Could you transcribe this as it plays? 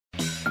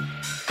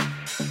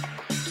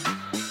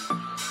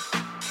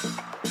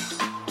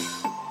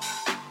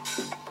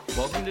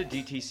Welcome to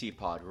DTC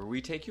Pod, where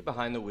we take you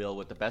behind the wheel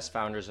with the best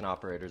founders and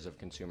operators of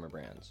consumer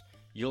brands.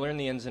 You'll learn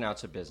the ins and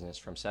outs of business,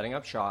 from setting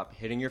up shop,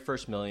 hitting your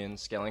first million,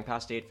 scaling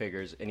past 8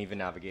 figures, and even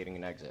navigating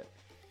an exit.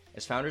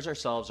 As founders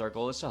ourselves, our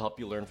goal is to help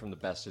you learn from the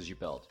best as you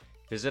build.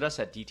 Visit us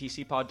at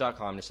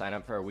dtcpod.com to sign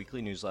up for our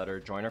weekly newsletter,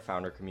 join our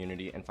founder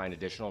community, and find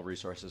additional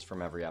resources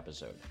from every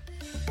episode.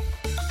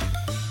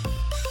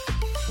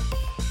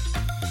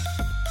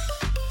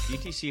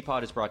 DTC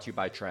Pod is brought to you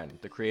by Trend,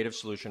 the creative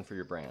solution for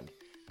your brand.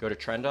 Go to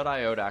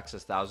trend.io to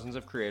access thousands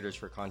of creators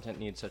for content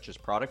needs such as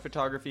product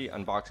photography,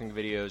 unboxing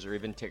videos, or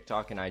even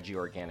TikTok and IG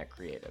organic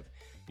creative.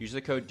 Use the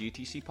code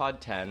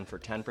DTCPOD10 for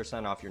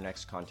 10% off your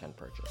next content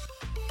purchase.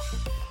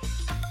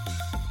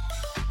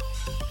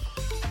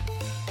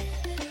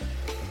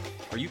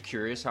 Are you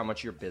curious how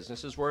much your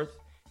business is worth?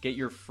 Get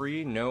your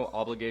free no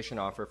obligation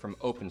offer from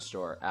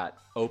OpenStore at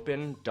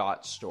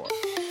open.store.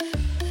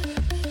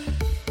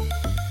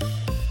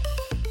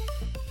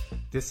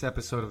 This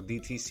episode of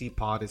DTC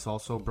Pod is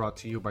also brought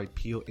to you by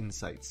Peel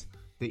Insights,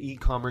 the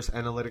e-commerce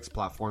analytics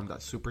platform that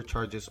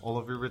supercharges all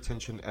of your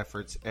retention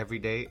efforts every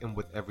day and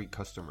with every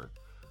customer.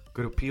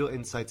 Go to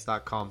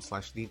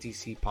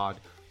peelinsights.com/DTCpod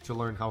to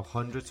learn how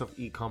hundreds of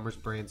e-commerce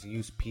brands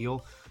use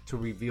Peel to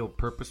reveal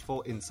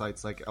purposeful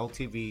insights like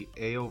LTV,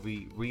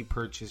 AOV,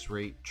 repurchase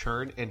rate,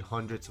 churn, and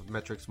hundreds of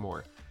metrics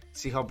more.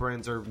 See how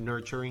brands are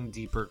nurturing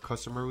deeper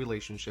customer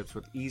relationships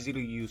with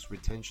easy-to-use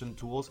retention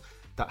tools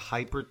that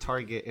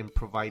hyper-target and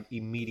provide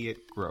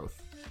immediate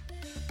growth.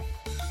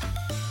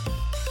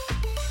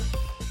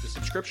 The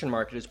subscription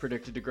market is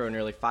predicted to grow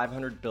nearly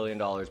 $500 billion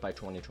by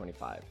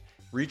 2025.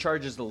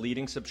 Recharge is the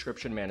leading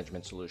subscription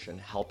management solution,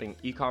 helping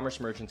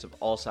e-commerce merchants of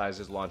all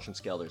sizes launch and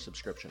scale their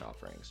subscription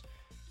offerings.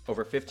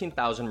 Over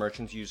 15,000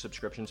 merchants use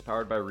subscriptions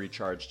powered by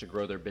Recharge to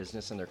grow their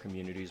business and their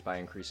communities by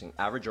increasing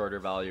average order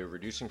value,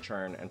 reducing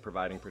churn, and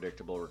providing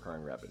predictable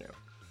recurring revenue.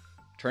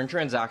 Turn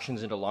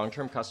transactions into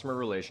long-term customer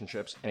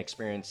relationships and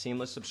experience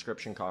seamless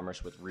subscription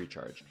commerce with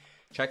Recharge.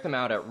 Check them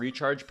out at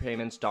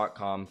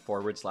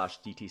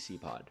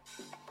rechargepayments.com/DTCpod.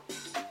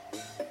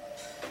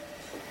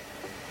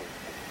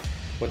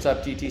 What's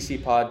up,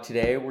 DTC Pod?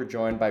 Today we're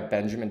joined by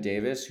Benjamin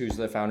Davis, who's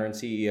the founder and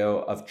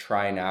CEO of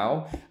Try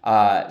Now.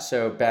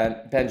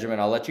 Benjamin,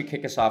 I'll let you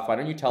kick us off. Why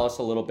don't you tell us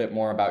a little bit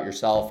more about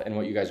yourself and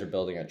what you guys are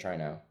building at Try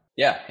Now?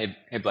 Yeah. Hey,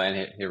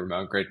 Blaine. Hey,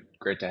 Ramon. Great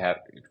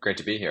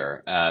to be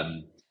here.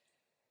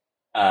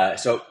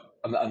 So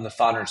I'm the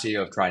founder and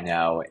CEO of Try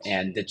Now,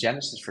 and the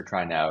genesis for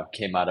Try Now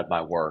came out of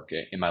my work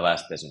in my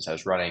last business. I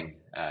was running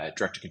a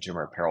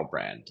direct-to-consumer apparel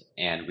brand,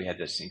 and we had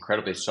this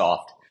incredibly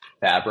soft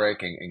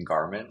fabric and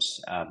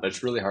garments, but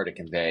it's really hard to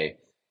convey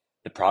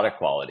the product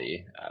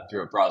quality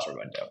through a browser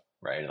window,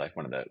 right? Like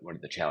one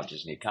of the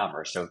challenges in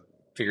e-commerce. So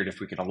figured if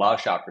we could allow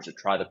shoppers to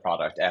try the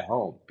product at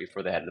home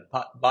before they had to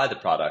buy the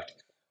product,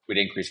 we'd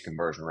increase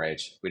conversion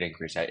rates, we'd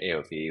increase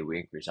AOV, we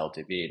increase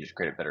LTV, and just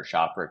create a better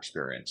shopper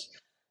experience.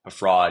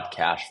 Fraud,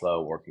 cash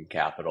flow, working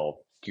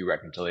capital, SKU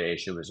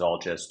reconciliation was all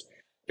just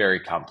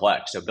very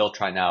complex. So built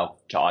Try Now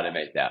to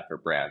automate that for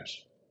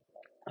brands.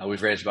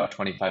 We've raised about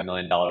 $25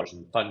 million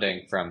in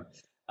funding from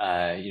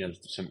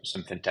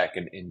some fintech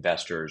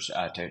investors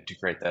to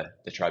create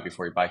the try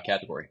before you buy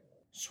category.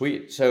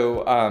 Sweet.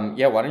 So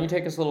why don't you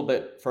take us a little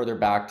bit further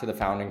back to the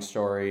founding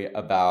story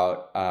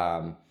about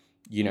how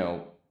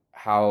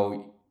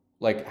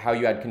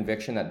you had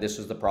conviction that this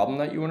was the problem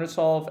that you want to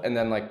solve, and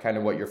then like kind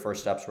of what your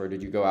first steps were.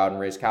 Did you go out and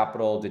raise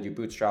capital? Did you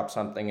bootstrap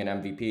something, an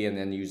MVP, and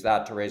then use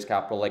that to raise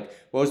capital? Like,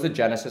 what was the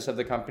genesis of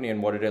the company,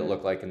 and what did it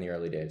look like in the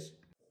early days?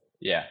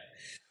 Yeah.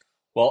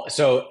 Well,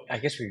 so I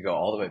guess we could go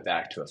all the way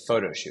back to a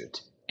photo shoot,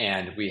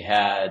 and we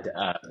had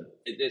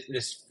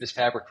this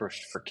fabric for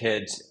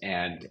kids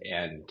and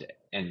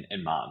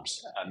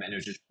moms, and it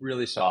was just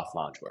really soft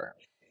loungewear.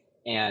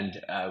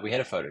 And we had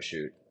a photo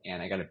shoot,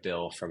 and I got a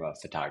bill from a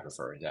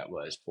photographer that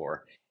was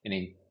for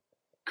an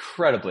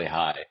incredibly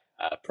high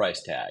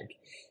price tag.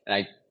 And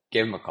I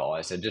gave him a call.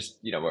 I said, just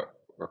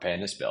we're paying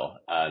this bill,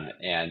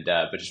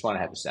 but just want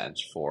to have a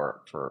sense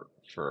for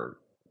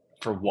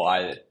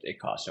why it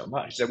costs so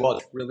much. He said, well,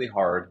 it's really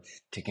hard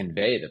to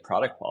convey the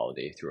product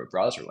quality through a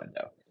browser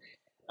window.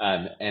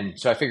 And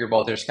so I figured,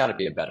 well, there's got to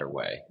be a better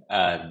way.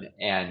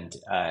 And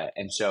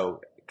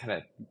so kind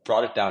of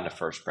brought it down to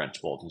first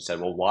principles and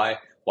said, well, why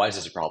is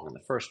this a problem in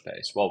the first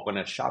place? Well, when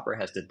a shopper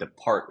has to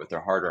depart with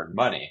their hard-earned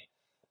money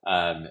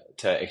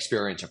to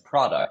experience a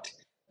product,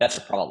 that's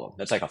a problem.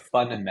 That's like a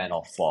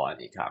fundamental flaw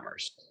in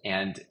e-commerce.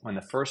 And when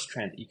the first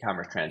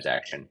e-commerce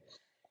transaction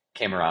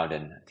came around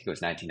in, I think it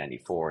was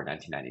 1994,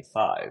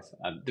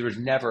 1995, there was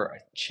never a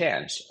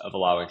chance of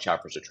allowing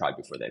shoppers to try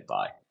before they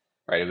buy,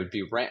 right? There would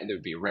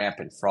be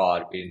rampant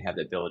fraud. We didn't have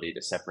the ability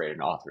to separate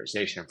an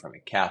authorization from a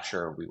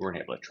capture. We weren't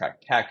able to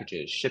track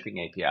packages, shipping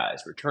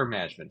APIs, return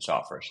management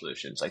software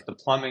solutions. Like the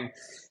plumbing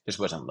just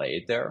wasn't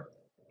laid there.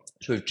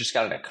 So we've just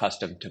gotten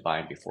accustomed to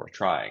buying before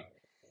trying.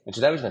 And so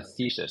that was the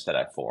thesis that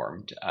I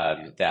formed,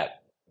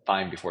 that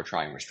buying before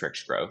trying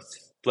restricts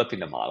growth. Flipping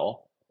the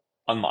model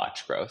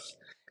unlocks growth.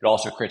 It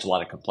also creates a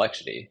lot of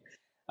complexity.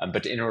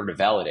 But in order to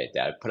validate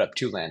that, I put up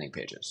 2 landing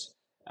pages.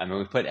 And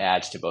we put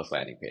ads to both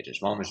landing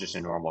pages. One was just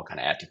a normal kind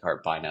of add to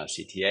cart, buy now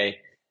CTA.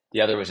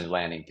 The other was a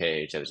landing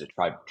page that was a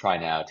try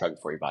now, try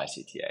before you buy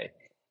CTA.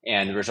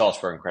 And the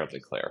results were incredibly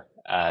clear.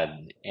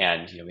 And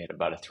we had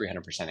about a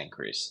 300%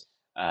 increase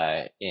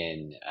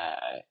in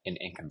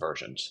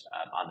conversions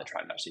on the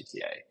try now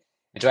CTA.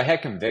 And so I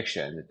had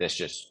conviction that this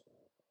just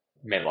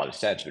made a lot of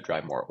sense, would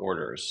drive more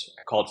orders.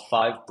 I called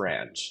 5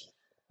 brands.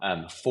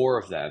 4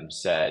 of them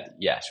said,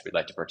 yes, we'd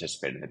like to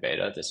participate in the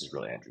beta. This is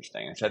really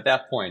interesting. And so at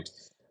that point,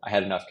 I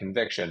had enough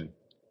conviction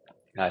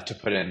to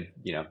put in,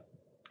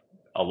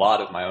 a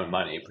lot of my own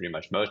money, pretty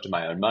much most of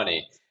my own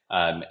money,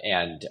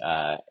 and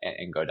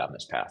go down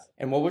this path.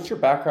 And what was your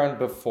background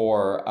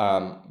before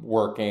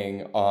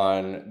working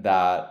on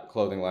that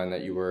clothing line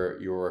that you were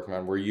working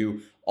on? Were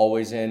you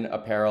always in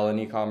apparel and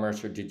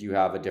e-commerce, or did you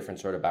have a different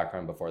sort of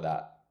background before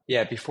that?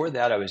 Yeah, before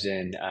that, I was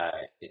in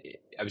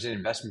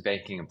investment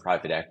banking and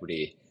private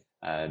equity,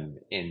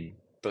 in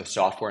both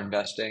software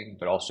investing,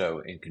 but also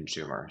in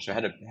consumer. So I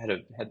had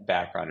a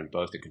background in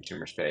both the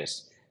consumer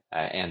space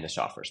and the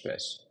software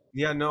space.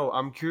 Yeah, no,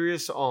 I'm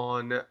curious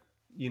on,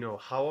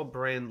 how a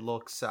brand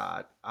looks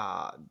at,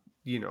 I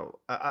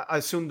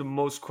assume the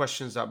most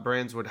questions that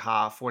brands would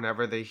have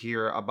whenever they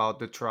hear about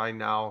the try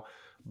now,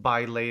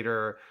 buy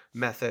later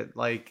method,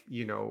 like,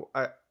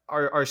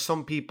 are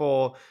some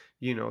people,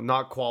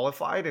 not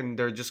qualified and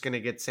they're just going to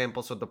get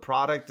samples of the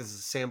product? Is a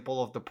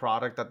sample of the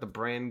product that the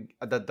brand,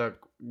 that the,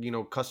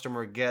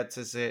 customer gets?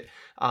 Is it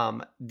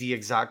the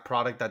exact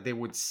product that they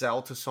would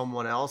sell to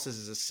someone else?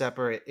 Is it a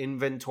separate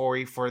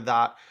inventory for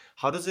that?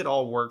 How does it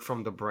all work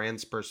from the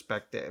brand's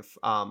perspective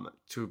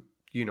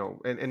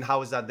and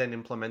how is that then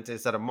implemented?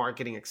 Is that a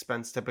marketing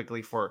expense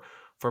typically for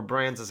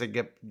brands as it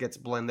gets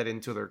blended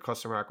into their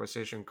customer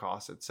acquisition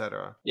costs, et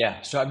cetera?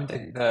 Yeah. So I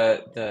mean,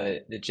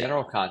 the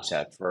general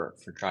concept for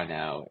Try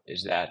Now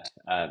is that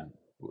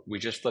we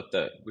flip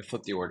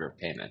the order of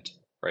payment,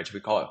 right? So we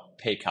call it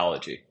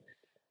Paycology,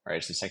 right?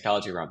 It's the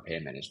psychology around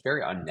payment. It's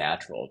very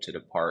unnatural to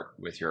depart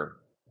with your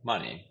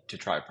money to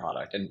try a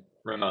product. And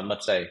Ramon,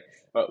 let's say,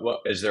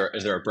 what is there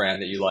a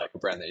brand that you like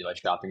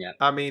shopping at?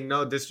 I mean,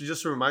 no, this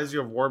just reminds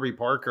you of Warby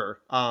Parker.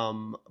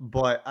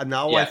 But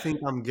now I think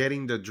I'm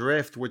getting the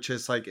drift, which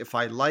is like, if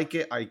I like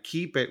it, I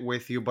keep it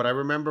with you. But I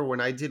remember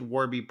when I did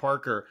Warby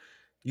Parker,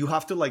 you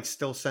have to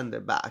still send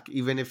it back,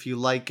 even if you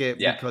like it,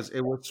 because it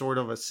was sort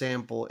of a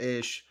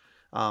sample-ish.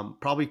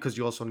 Probably because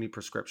you also need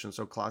prescriptions,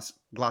 so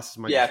glasses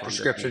might. Yeah,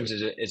 prescriptions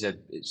is a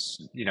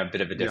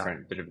bit of a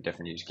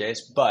different use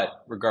case.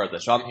 But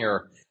regardless, so I'm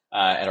here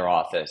at our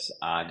office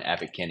on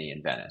Abbot Kinney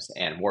in Venice,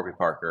 and Warby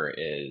Parker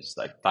is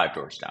like 5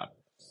 doors down.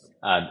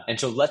 And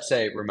so let's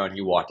say, Ramon,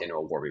 you walked into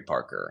a Warby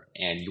Parker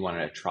and you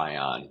wanted to try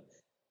on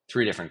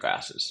 3 different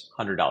glasses,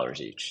 $100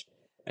 each.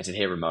 I said,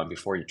 hey, Ramon,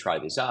 before you try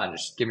these on,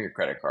 just give me your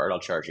credit card. I'll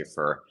charge you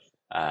for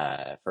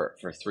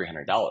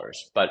 $300.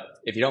 But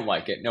if you don't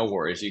like it, no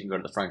worries. You can go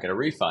to the front, get a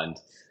refund.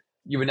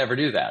 You would never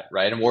do that,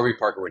 right? And Warby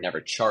Parker would never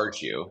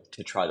charge you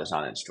to try this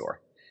on in store.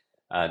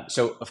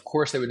 So of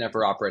course they would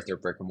never operate their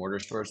brick and mortar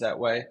stores that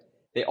way.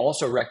 They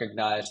also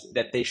recognized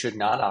that they should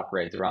not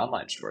operate their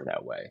online store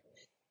that way.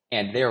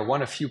 And they are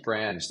one of few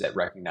brands that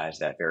recognize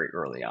that very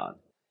early on.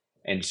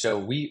 And so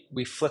we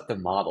flip the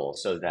model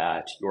so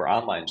that your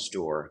online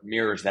store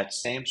mirrors that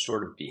same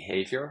sort of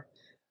behavior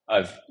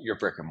of your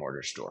brick and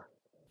mortar store.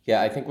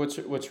 Yeah, I think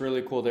what's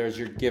really cool there is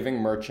you're giving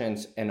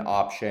merchants an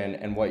option,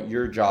 and what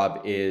your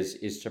job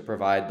is to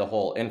provide the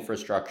whole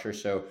infrastructure.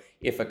 So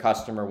if a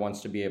customer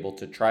wants to be able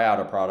to try out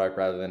a product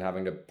rather than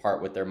having to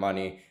part with their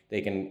money, they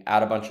can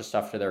add a bunch of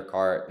stuff to their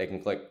cart, they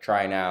can click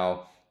try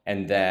now,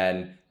 and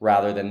then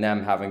rather than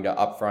them having to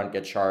upfront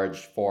get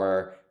charged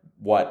for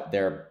what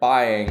they're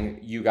buying,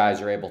 you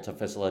guys are able to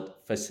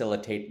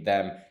facilitate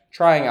them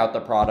trying out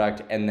the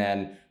product, and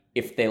then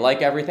if they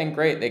like everything,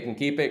 great, they can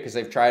keep it because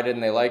they've tried it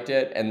and they liked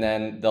it, and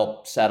then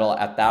they'll settle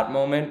at that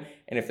moment.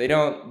 And if they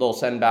don't, they'll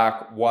send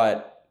back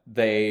what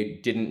they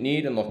didn't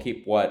need and they'll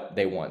keep what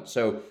they want.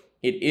 So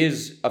it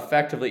is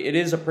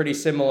a pretty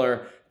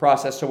similar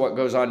process to what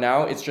goes on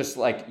now. It's just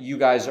like you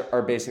guys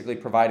are basically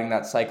providing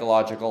that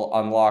psychological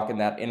unlock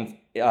and that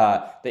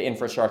the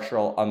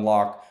infrastructural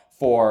unlock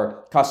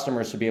for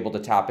customers to be able to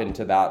tap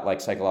into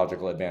that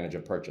psychological advantage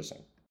of purchasing.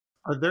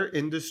 Are there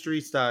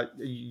industries that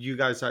you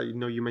guys, I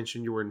know you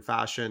mentioned you were in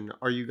fashion.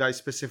 Are you guys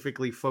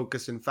specifically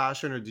focused in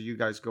fashion, or do you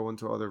guys go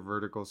into other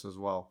verticals as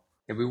well?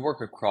 Yeah, we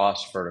work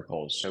across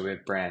verticals. So we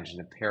have brands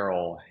in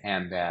apparel,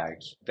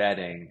 handbags,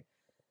 bedding,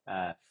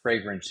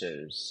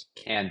 fragrances,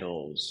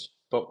 candles,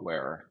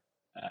 footwear,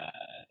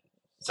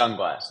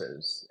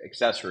 sunglasses,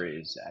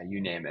 accessories, you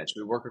name it.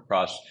 So we work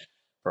across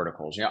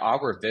verticals.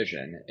 Our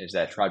vision is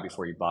that try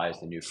before you buy is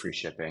the new free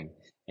shipping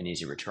and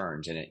easy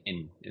returns. And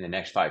in the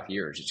next 5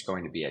 years, it's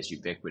going to be as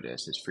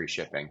ubiquitous as free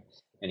shipping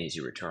and easy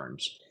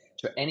returns.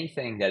 So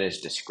anything that is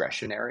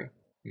discretionary,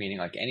 meaning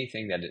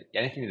anything that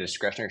is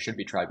discretionary, should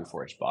be tried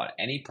before it's bought.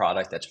 Any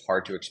product that's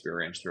hard to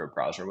experience through a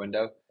browser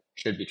window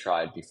should be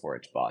tried before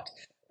it's bought.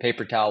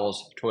 Paper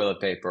towels, toilet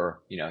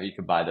paper, you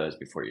can buy those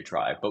before you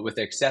try. But with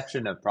the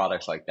exception of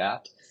products like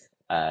that,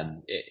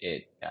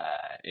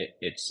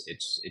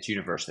 it's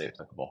universally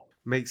applicable.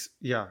 Makes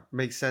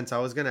sense. I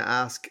was gonna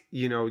ask,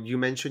 you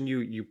mentioned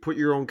you put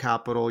your own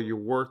capital, you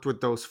worked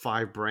with those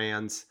 5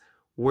 brands.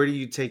 Where do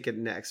you take it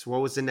next?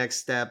 What was the next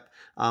step?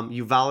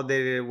 You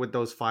validated it with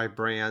those 5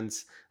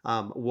 brands.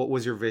 What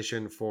was your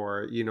vision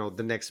for,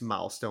 the next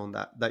milestone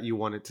that you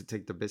wanted to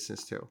take the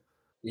business to?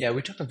 Yeah,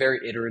 we took a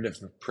very iterative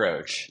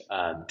approach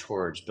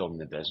towards building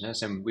the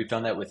business, and we've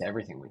done that with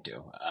everything we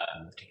do.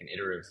 We've taken an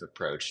iterative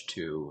approach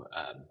to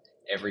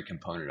every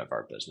component of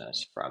our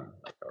business, from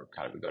like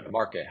how do we go to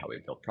market, how we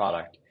build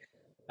product,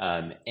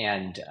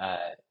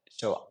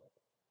 so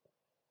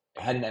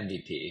I had an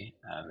MVP.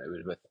 It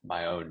was with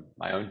my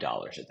own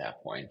dollars at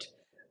that point.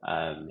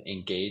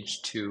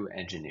 Engaged 2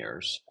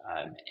 engineers,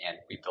 and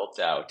we built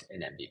out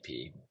an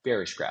MVP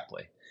very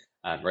scrappily,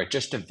 right,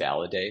 just to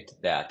validate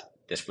that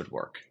this would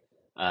work,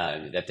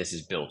 that this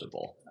is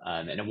buildable.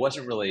 And it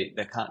wasn't really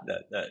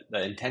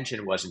the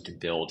intention wasn't to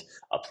build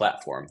a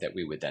platform that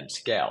we would then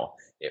scale.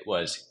 It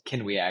was,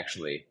 can we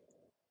actually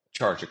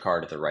charge a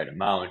card at the right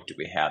amount? Do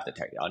we have the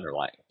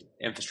underlying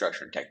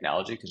infrastructure and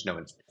technology? Because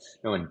no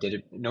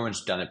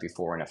one's done it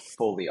before in a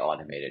fully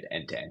automated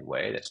end-to-end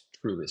way that's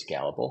truly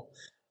scalable,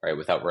 right?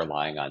 Without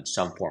relying on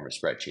some form of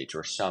spreadsheets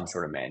or some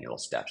sort of manual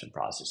steps and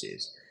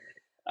processes.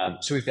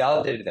 So we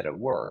validated that it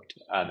worked.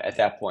 At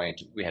that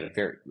point, we had a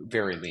very,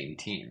 very lean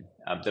team.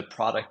 The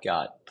product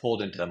got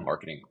pulled into the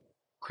marketing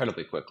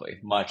incredibly quickly,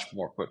 much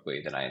more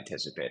quickly than I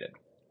anticipated.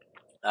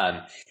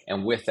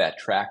 And with that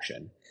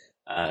traction,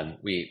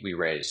 we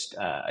raised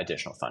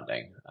additional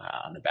funding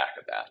on the back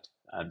of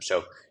that.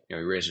 So we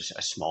raised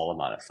a small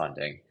amount of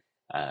funding.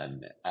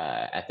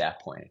 At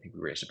that point, I think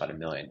we raised about $1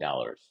 million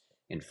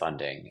in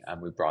funding.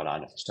 We brought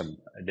on some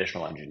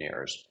additional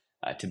engineers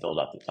to build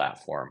up the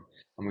platform.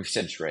 And we've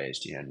since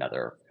raised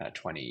another kind of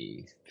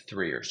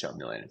 23 or so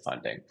million in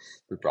funding.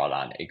 We brought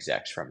on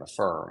execs from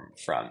Affirm,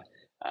 from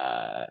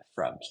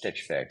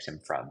Stitch Fix,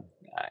 and from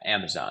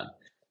Amazon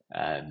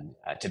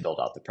to build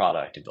out the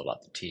product, to build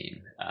out the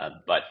team.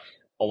 But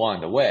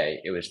along the way,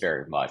 it was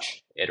very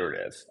much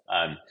iterative,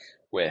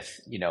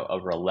 with a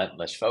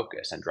relentless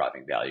focus on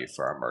driving value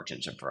for our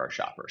merchants and for our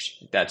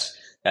shoppers. That's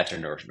our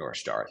North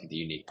Star. I think the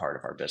unique part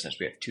of our business.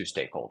 We have 2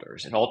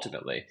 stakeholders, and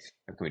ultimately,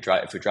 if we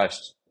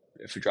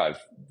drive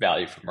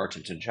value for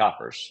merchants and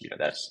shoppers,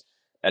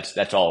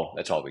 that's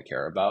all we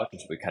care about.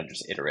 And so we kind of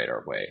just iterate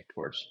our way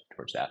towards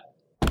that.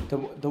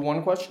 The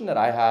one question that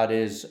I had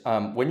is,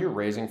 when you're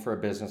raising for a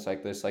business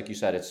like this, like you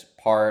said, it's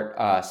part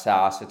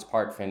SaaS, it's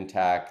part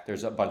fintech.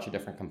 There's a bunch of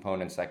different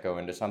components that go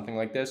into something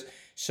like this.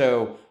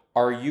 So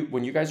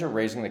when you guys are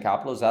raising the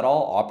capital, is that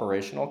all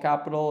operational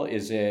capital?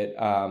 Is it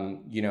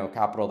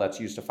capital that's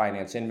used to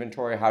finance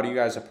inventory? How do you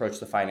guys approach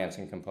the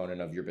financing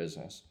component of your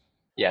business?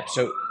 Yeah,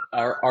 so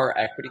our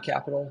equity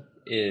capital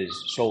is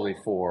solely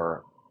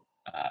for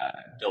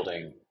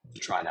building the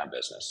Try Now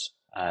business.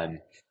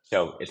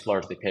 So it's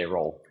largely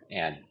payroll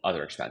and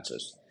other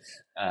expenses.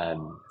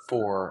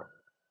 For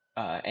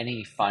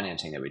any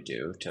financing that we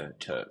do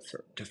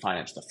to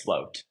finance the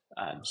float,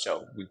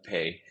 so we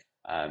pay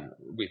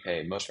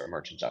most of our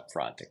merchants up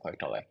front. They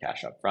collect all that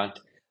cash up front.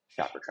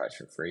 Shopper tries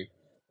for free.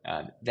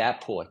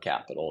 That pool of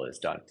capital is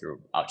done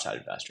through outside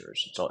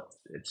investors. So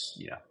it's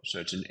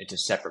a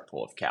separate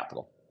pool of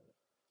capital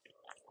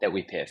that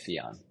we pay a fee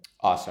on.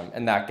 Awesome.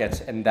 And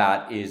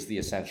that is the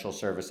essential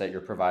service that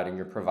you're providing.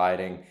 You're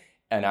providing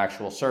an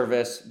actual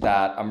service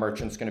that a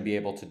merchant's going to be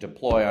able to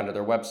deploy onto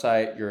their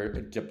website. You're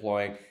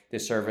deploying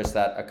this service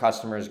that a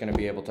customer is going to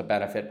be able to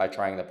benefit by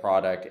trying the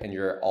product. And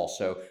you're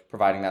also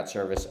providing that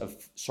service of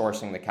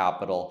sourcing the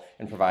capital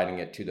and providing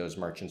it to those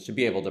merchants to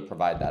be able to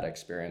provide that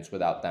experience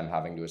without them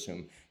having to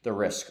assume the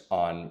risk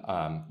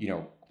on,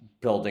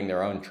 building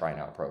their own Try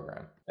Now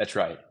program. That's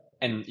right.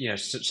 And,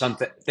 some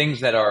things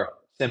that are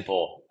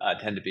simple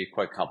tend to be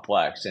quite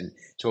complex. And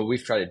so what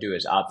we've tried to do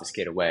is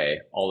obfuscate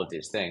away all of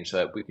these things so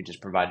that we can just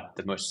provide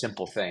the most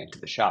simple thing to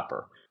the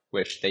shopper,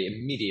 which they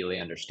immediately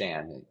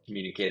understand and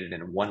communicated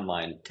in one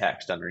line of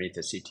text underneath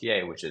the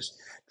CTA, which is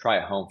try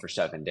at home for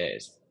 7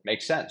 days.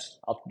 Makes sense.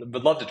 I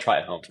would love to try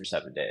at home for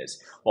 7 days.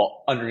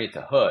 Well, underneath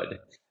the hood,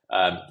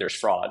 there's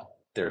fraud,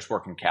 there's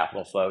working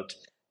capital float,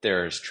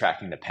 there's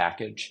tracking the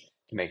package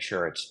to make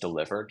sure it's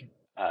delivered,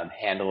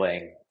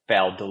 handling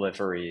failed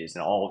deliveries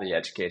and all the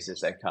edge cases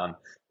that come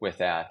with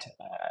that,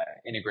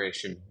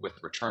 integration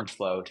with returns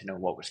flow to know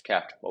what was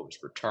kept, what was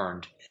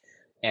returned.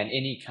 And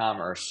in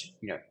e-commerce,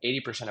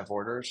 80% of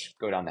orders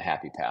go down the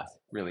happy path,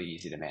 really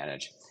easy to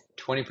manage.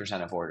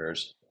 20% of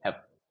orders have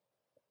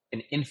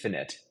an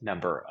infinite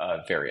number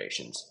of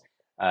variations.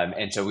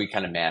 And so we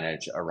kind of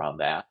manage around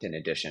that in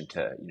addition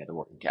to, the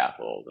working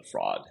capital, the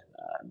fraud,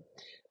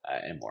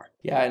 and more.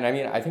 Yeah. And I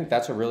mean, I think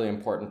that's a really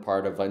important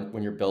part of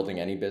when you're building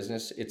any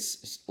business.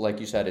 It's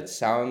like you said, it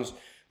sounds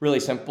really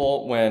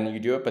simple when you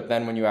do it, but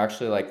then when you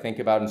actually think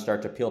about and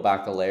start to peel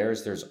back the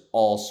layers, there's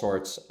all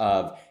sorts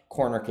of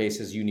corner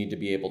cases you need to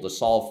be able to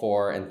solve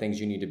for and things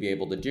you need to be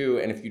able to do.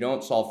 And if you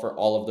don't solve for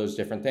all of those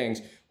different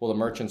things, well, the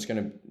merchant's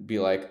going to be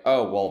like,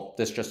 oh, well,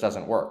 this just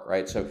doesn't work,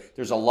 right? So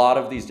there's a lot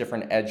of these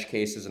different edge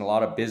cases and a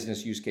lot of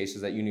business use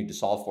cases that you need to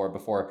solve for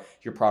before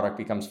your product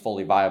becomes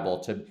fully viable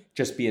to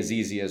just be as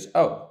easy as,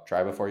 oh,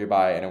 try before you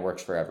buy and it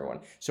works for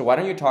everyone. So why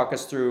don't you talk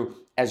us through,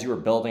 as you were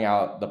building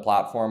out the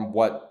platform,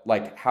 what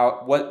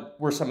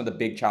were some of the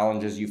big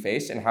challenges you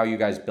faced and how you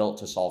guys built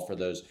to solve for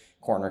those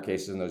corner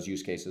cases and those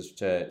use cases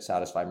to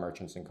satisfy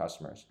merchants and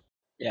customers?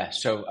 Yeah.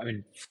 So,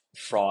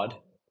 fraud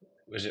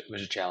was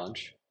a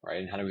challenge,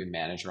 right? And how do we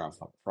manage around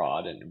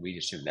fraud? And we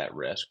assume that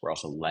risk. We're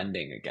also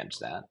lending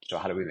against that. So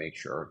how do we make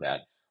sure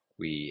that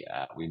we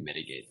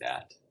mitigate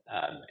that?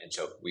 And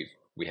so we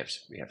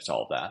have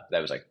solved that.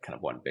 That was like kind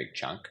of one big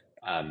chunk.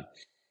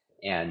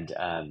 And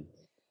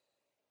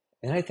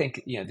I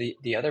think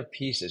the other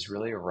piece is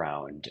really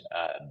around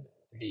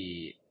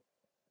the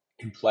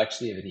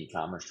complexity of an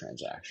e-commerce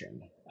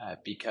transaction,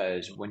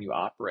 because when you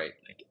operate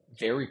like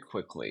very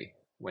quickly,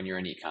 when you're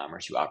in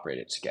e-commerce, you operate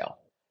at scale.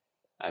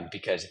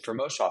 Because for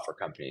most software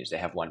companies, they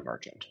have one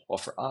merchant. Well,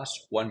 for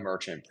us, one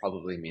merchant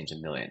probably means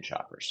 1 million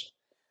shoppers.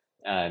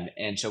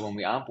 And so when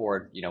we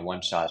onboard,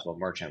 one sizable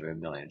merchant with 1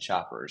 million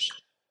shoppers,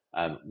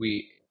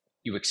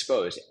 you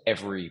expose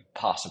every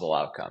possible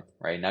outcome,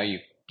 right? Now you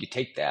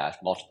take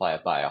that, multiply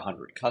it by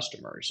 100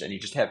 customers, and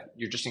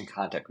you're just in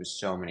contact with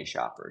so many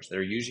shoppers that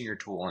are using your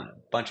tool in a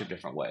bunch of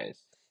different ways,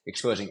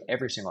 exposing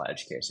every single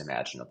edge case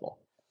imaginable.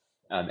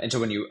 And so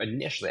when you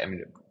initially,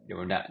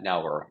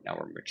 now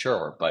we're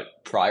mature,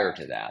 but prior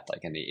to that,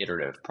 like in the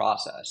iterative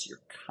process,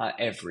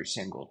 every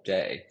single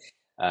day,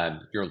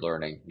 you're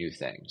learning new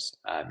things,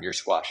 you're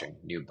squashing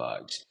new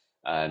bugs,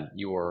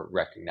 you're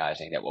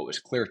recognizing that what was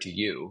clear to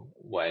you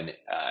when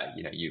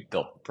you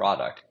built the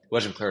product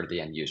wasn't clear to the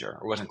end user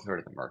or wasn't clear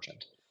to the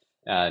merchant,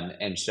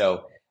 and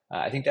so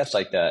I think that's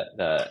like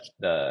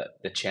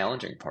the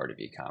challenging part of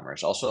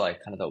e-commerce. Also,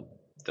 like kind of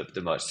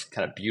the most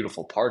kind of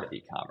beautiful part of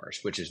e-commerce,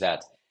 which is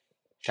that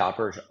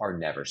shoppers are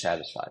never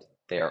satisfied.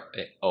 They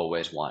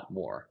always want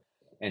more.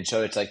 And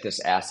so it's like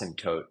this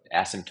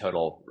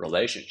asymptotal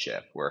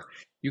relationship where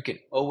you can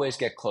always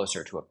get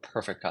closer to a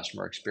perfect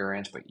customer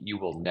experience, but you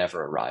will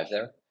never arrive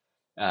there.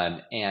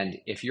 And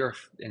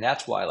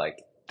that's why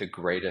like the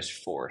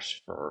greatest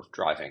force for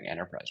driving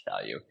enterprise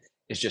value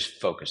is just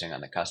focusing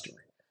on the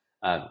customer,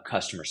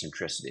 customer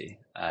centricity,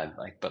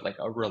 but like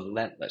a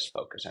relentless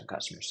focus on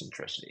customer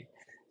centricity.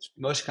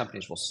 Most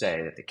companies will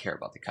say that they care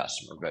about the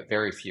customer, but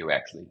very few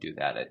actually do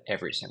that at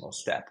every single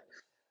step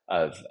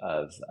of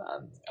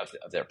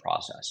their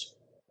process.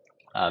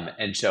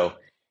 And so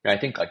I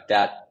think like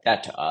that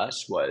to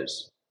us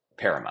was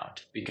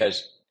paramount,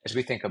 because as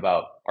we think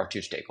about our two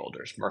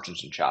stakeholders,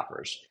 merchants and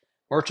shoppers,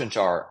 merchants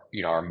are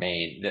our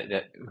main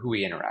who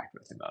we interact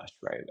with the most,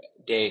 right?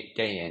 Day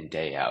in,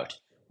 day out,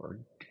 we're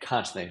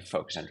constantly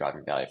focused on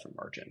driving value for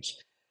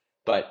merchants.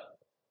 But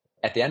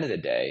at the end of the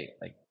day,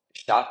 like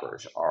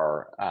shoppers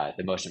are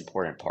the most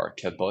important part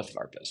to both of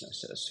our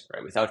businesses,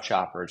 right? Without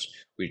shoppers,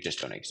 we just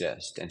don't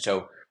exist. And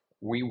so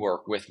we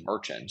work with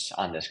merchants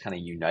on this kind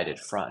of united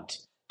front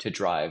to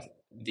drive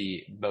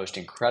the most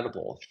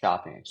incredible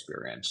shopping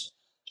experience,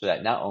 so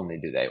that not only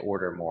do they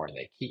order more and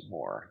they keep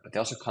more, but they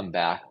also come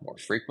back more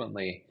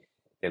frequently.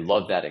 They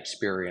love that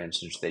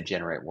experience, and so they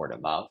generate word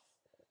of mouth.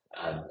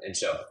 And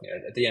so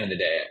at the end of the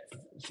day,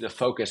 the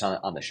focus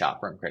on the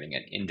shopper and creating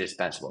an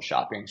indispensable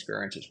shopping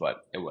experience is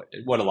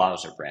what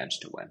allows our brands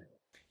to win.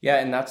 Yeah,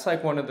 and that's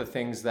like one of the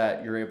things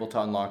that you're able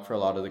to unlock for a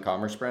lot of the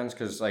commerce brands,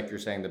 because like you're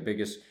saying,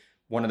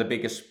 one of the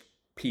biggest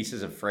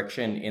pieces of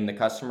friction in the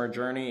customer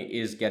journey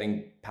is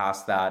getting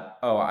past that,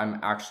 oh, I'm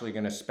actually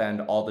going to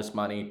spend all this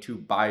money to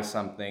buy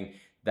something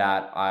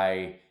that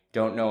I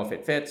don't know if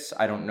it fits.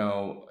 I don't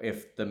know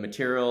if the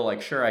material,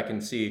 like, sure, I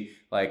can see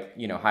like,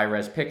 high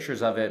res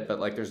pictures of it, but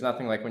like there's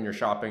nothing like when you're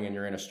shopping and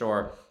you're in a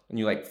store and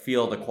you like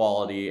feel the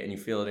quality and you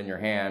feel it in your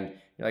hand.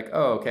 You're like,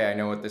 oh, okay, I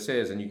know what this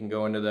is. And you can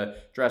go into the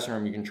dressing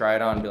room, you can try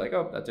it on and be like,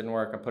 oh, that didn't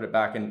work. I put it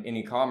back in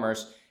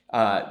e-commerce.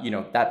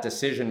 That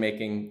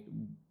decision-making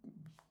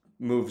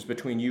moves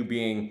between you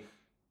being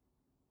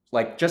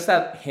like just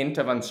that hint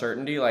of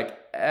uncertainty, like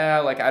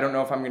I don't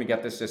know if I'm going to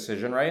get this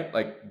decision right.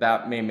 Like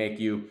that may make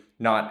you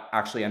not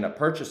actually end up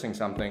purchasing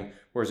something.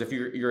 Whereas if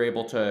you're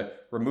able to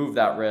remove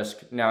that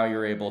risk, now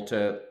you're able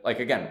to,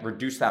 like, again,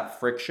 reduce that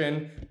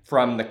friction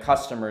from the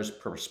customer's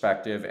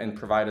perspective and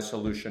provide a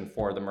solution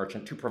for the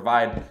merchant to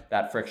provide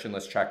that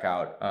frictionless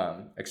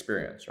checkout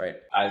experience, right?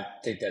 I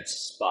think that's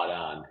spot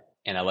on.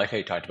 And I like how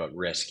you talked about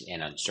risk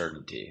and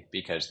uncertainty,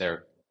 because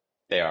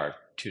they are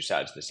two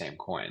sides of the same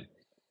coin.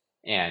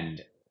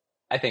 And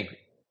I think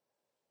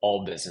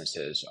all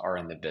businesses are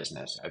in the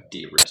business of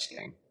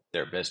de-risking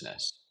their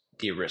business,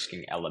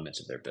 de-risking elements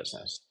of their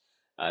business.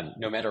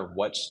 No matter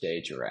what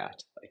stage you're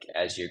at, like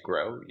as you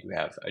grow, you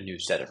have a new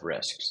set of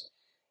risks,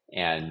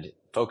 and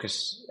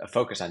a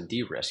focus on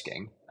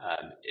de-risking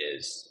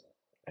is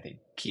I think,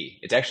 key.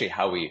 It's actually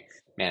how we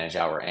manage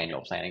our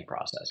annual planning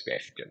process.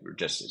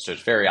 So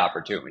it's very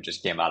opportune. We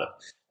just came out of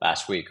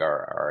last week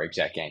our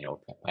exec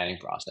annual planning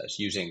process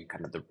using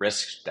kind of the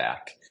risk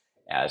stack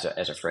as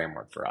a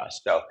framework for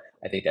us. So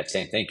I think that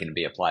same thing can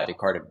be applied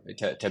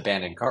to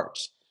abandoned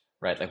carts,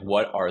 right? Like,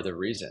 what are the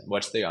reasons?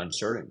 What's the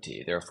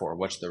uncertainty? Therefore,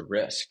 what's the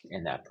risk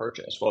in that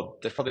purchase? Well,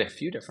 there's probably a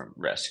few different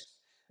risks.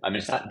 I mean,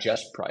 it's not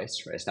just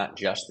price, right? It's not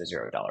just the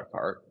 $0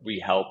 cart.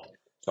 We help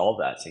solve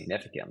that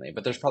significantly,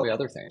 but there's probably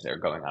other things that are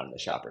going on in the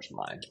shopper's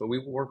minds. But we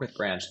work with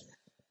brands.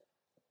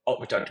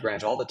 We talk to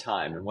brands all the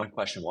time, and one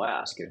question we'll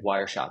ask is, why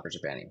are shoppers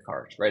abandoning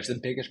carts, right? It's the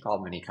biggest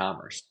problem in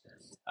e-commerce.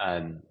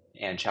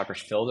 And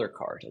shoppers fill their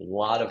cart, a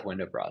lot of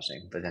window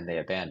browsing, but then they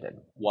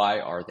abandon. Why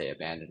are they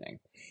abandoning?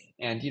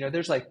 And,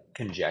 there's like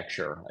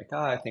conjecture, like, oh,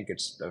 I think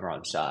it's the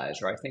wrong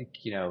size, or I think,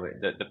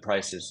 the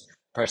price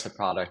of the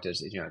product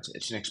is,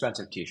 it's an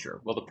expensive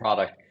t-shirt. Will the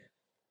product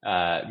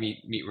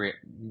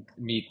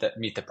meet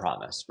the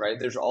promise, right?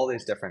 There's all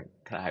these different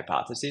kind of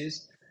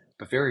hypotheses,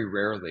 but very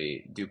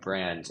rarely do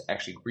brands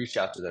actually reach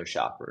out to those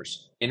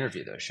shoppers,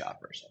 interview those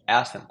shoppers,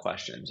 ask them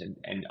questions,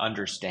 and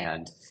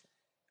understand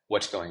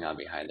what's going on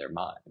behind their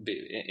mind,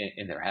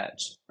 in their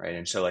heads, right?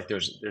 And so, like,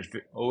 there's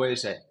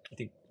always I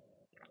think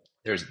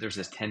there's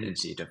this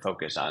tendency to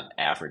focus on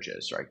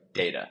averages, right?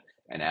 Data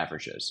and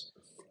averages,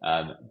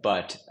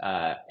 but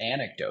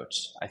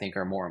anecdotes, I think,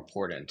 are more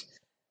important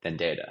than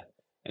data.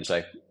 And so,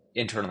 like,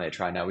 internally at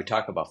TriNow, we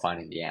talk about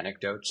finding the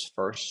anecdotes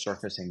first,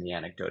 surfacing the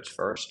anecdotes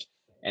first,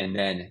 and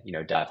then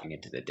diving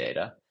into the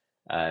data.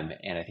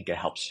 And I think it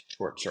helps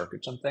short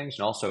circuit some things,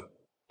 and also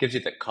gives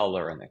you the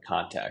color and the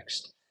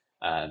context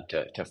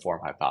to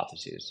form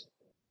hypotheses.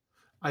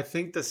 I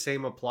think the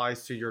same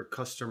applies to your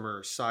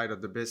customer side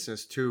of the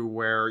business too,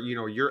 where,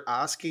 you're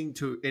asking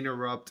to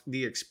interrupt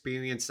the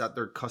experience that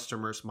their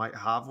customers might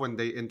have when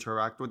they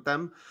interact with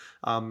them.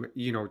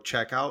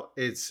 Checkout,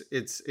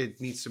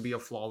 it needs to be a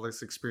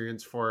flawless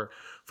experience for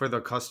the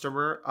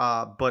customer.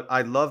 But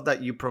I love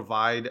that you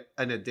provide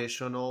an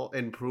additional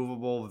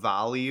improvable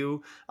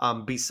value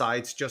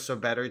besides just a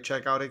better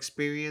checkout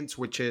experience,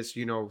 which is,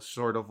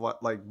 sort of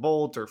what like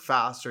Bolt or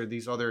Fast or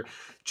these other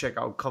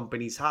checkout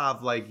companies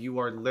have. Like, you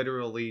are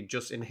literally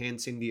just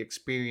enhancing the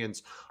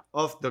experience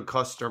of the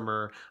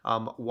customer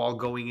while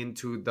going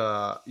into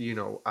the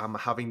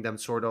having them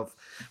sort of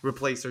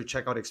replace their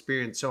checkout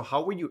experience. So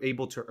how were you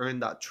able to earn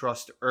that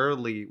trust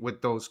early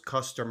with those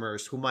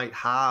customers who might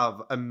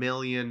have a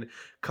million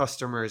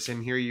customers,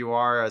 and here you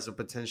are as a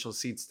potential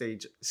seed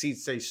stage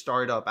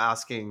startup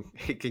asking,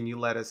 hey, can you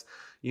let us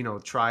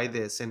try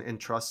this and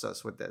trust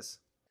us with this?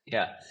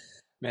 Yeah, I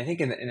mean, I think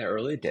in the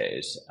early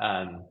days,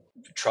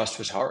 trust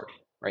was hard.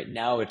 Right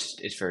now,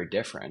 it's very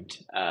different.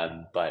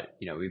 But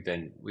we've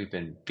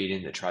been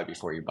beating the try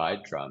before you buy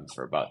drum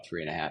for about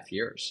 3.5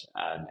 years,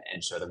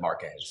 and so the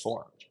market has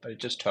formed. But it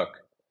just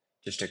took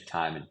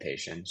time and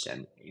patience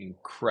and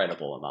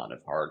incredible amount of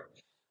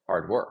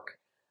hard work.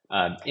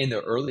 In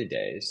the early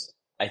days,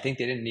 I think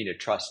they didn't need to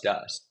trust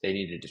us; they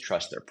needed to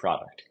trust their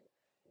product.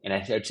 And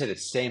I'd say the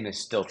same is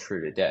still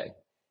true today.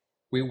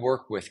 We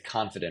work with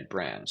confident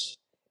brands.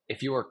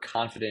 If you are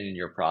confident in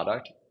your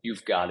product,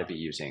 you've got to be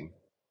using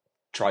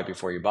try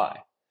before you buy.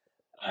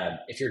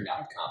 If you're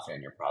not confident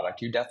in your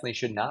product, you definitely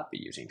should not be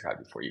using try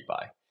before you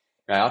buy.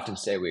 And I often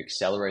say we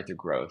accelerate the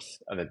growth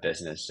of a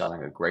business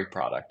selling a great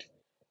product,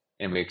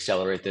 and we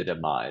accelerate the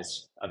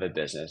demise of a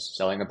business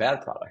selling a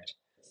bad product.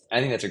 And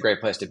I think that's a great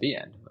place to be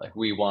in. Like,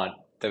 we want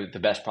the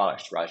best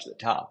products to rise to the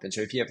top. And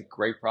so if you have a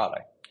great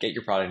product, get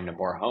your product into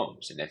more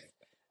homes. And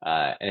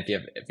if you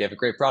have a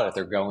great product,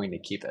 they're going to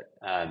keep it,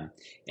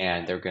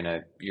 and you're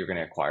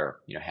gonna acquire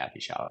happy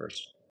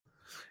shoppers.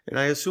 And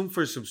I assume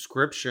for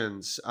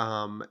subscriptions,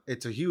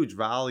 it's a huge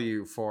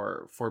value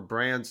for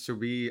brands to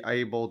be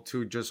able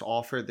to just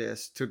offer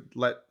this, to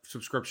let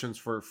subscriptions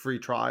for free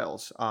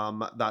trials,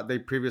 that they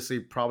previously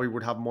probably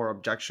would have more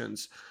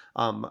objections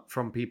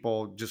from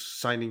people just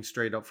signing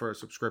straight up for a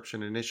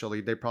subscription initially.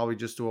 They probably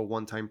just do a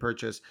one-time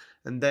purchase,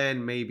 and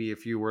then maybe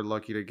if you were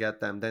lucky to get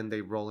them, then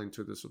they roll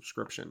into the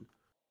subscription.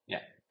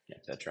 Yeah,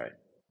 that's right.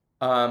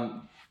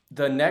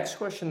 The next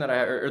question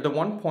or the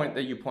one point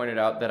that you pointed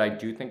out that I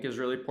do think is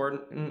really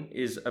important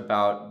is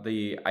about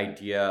the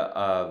idea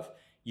of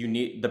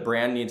the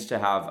brand needs to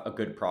have a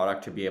good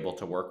product to be able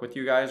to work with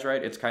you guys,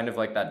 right? It's kind of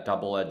like that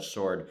double-edged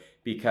sword,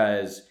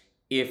 because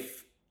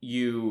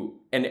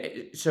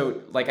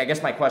so like, I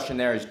guess my question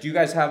there is, do you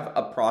guys have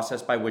a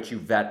process by which you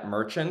vet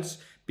merchants?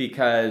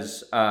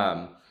 Because,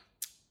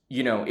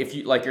 if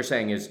you, like you're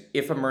saying, is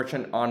if a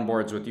merchant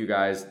onboards with you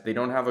guys, they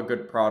don't have a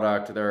good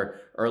product,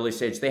 they're early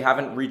stage, they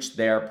haven't reached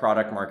their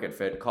product market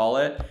fit, call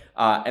it,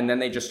 and then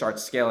they just start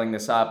scaling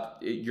this up,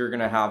 you're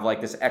going to have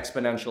like this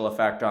exponential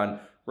effect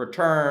on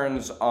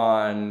returns,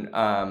 on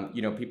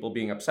people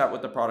being upset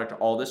with the product,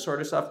 all this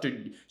sort of stuff.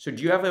 So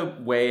do you have a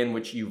way in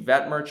which you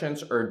vet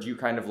merchants, or do you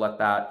kind of let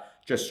that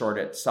just sort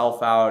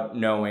itself out,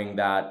 knowing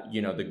that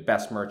the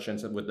best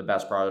merchants with the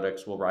best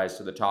products will rise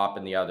to the top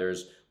and the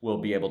others will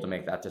be able to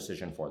make that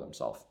decision for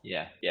themselves?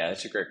 Yeah,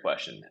 that's a great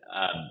question.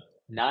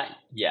 Not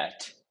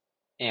yet.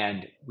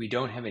 And we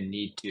don't have a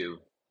need to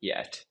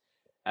yet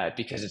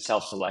because it's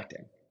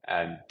self-selecting.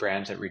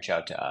 Brands that reach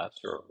out to us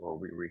or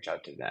we reach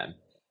out to them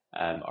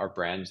are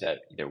brands that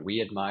either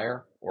we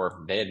admire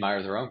or they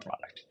admire their own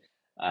product.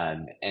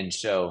 And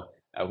so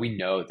we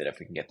know that if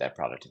we can get that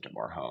product into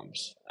more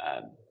homes,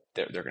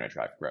 they're going to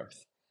drive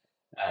growth.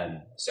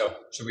 So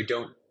we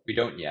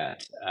don't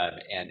yet,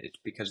 and it's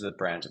because of the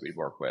brands that we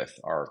work with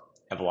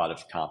have a lot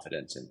of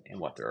confidence in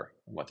what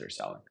they're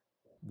selling.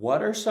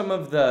 What are some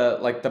of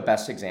the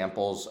best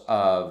examples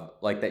of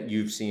like that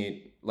you've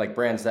seen, like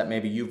brands that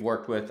maybe you've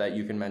worked with that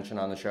you can mention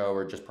on the show,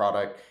 or just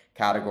product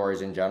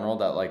categories in general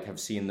that like have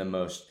seen the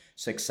most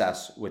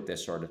success with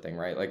this sort of thing,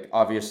 right? Like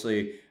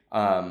obviously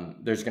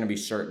there's going to be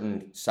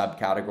certain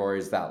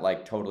subcategories that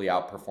like totally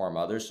outperform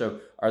others.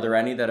 So are there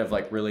any that have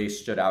like really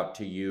stood out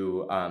to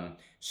you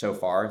so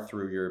far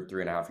through your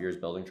 3.5 years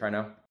building Try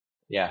Now?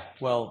 Yeah,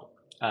 well,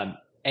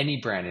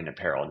 any brand in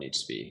apparel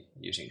needs to be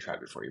using Try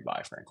Before You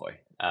Buy, frankly.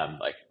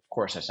 Like, of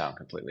course, I sound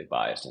completely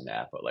biased in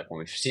that, but like when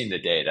we've seen the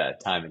data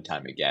time and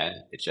time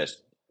again, it's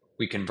just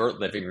we convert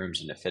living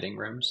rooms into fitting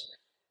rooms,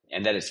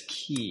 and that is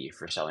key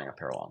for selling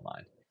apparel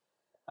online.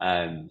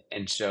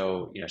 And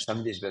so, some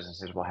of these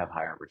businesses will have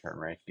higher return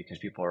rates because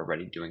people are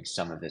already doing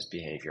some of this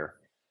behavior.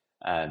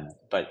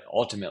 But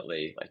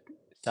ultimately, like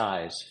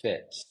size,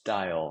 fit,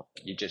 style,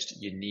 you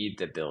need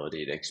the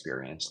ability to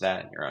experience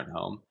that in your own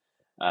home.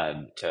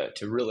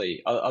 To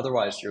really,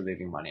 otherwise you're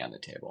leaving money on the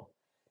table.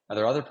 Now,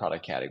 there are other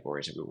product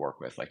categories that we work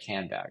with, like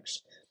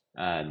handbags,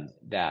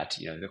 that,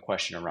 the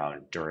question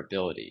around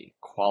durability,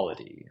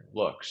 quality,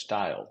 look,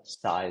 style,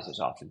 size is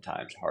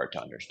oftentimes hard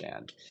to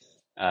understand.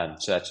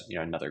 So that's,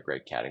 another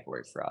great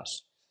category for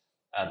us.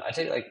 I'd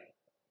say like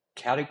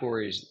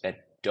categories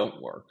that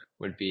don't work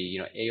would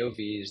be,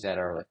 AOVs that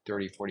are like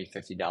 $30,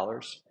 $40,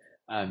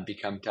 $50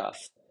 become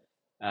tough.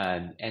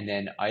 And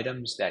then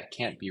items that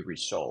can't be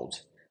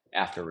resold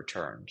after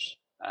returns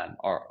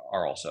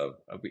are also,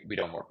 we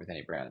don't work with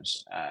any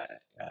brands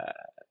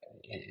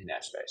in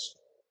that space.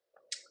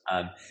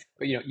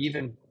 But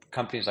even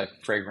companies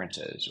like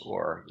fragrances,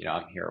 or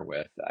I'm here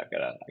with I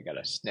got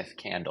a Sniff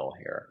candle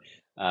here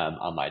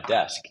on my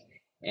desk,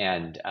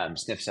 and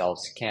Sniff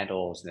sells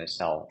candles and they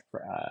sell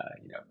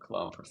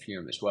cologne,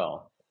 perfume as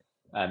well,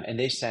 and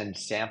they send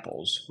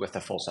samples with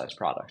the full size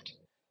product.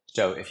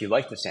 So if you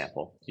like the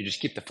sample, you just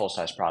keep the full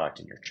size product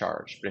and you're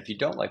charged. But if you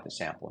don't like the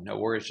sample, no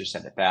worries, just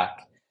send it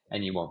back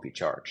and you won't be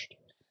charged.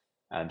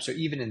 So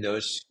even in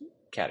those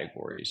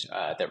categories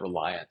that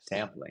rely on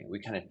sampling, we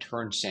kind of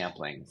turn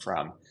sampling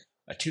from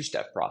a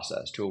two-step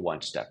process to a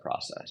one-step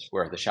process,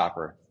 where the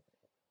shopper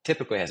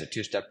typically has a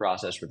two-step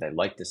process where they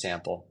like the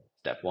sample,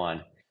 step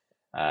one.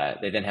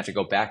 They then have to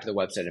go back to the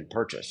website and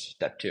purchase,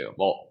 step two.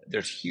 Well,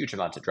 there's huge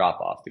amounts of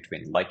drop-off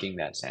between liking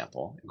that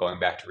sample and going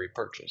back to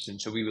repurchase. And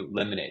so we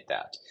eliminate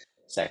that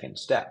second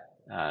step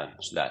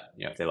so that,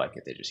 if they like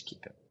it, they just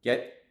keep it. Yeah,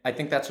 I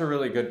think that's a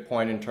really good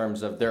point in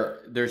terms of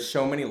there's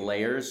so many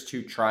layers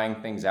to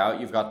trying things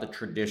out. You've got the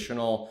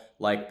traditional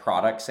like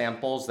product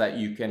samples that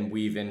you can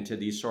weave into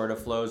these sort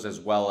of flows, as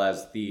well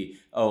as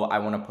I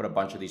want to put a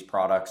bunch of these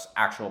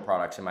actual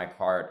products in my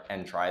cart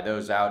and try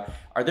those out.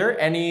 Are there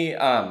any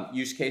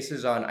use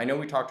cases I know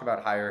we talked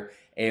about higher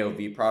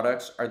AOV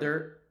products.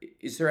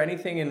 Is there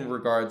anything in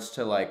regards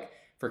to like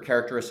for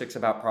characteristics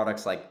about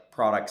products like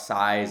product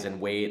size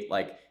and weight?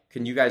 Like,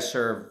 can you guys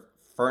serve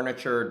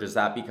furniture? Does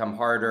that become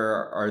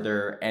harder? Are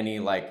there any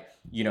like,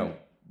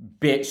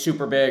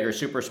 super big or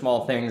super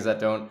small things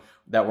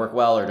that work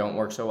well or don't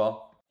work so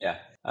well? Yeah.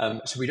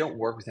 So we don't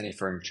work with any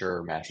furniture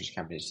or mattress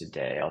companies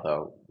today,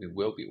 although we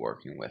will be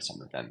working with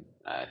some of them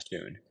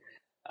soon.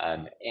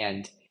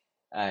 And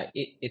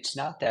it's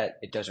not that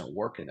it doesn't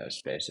work in those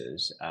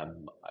spaces.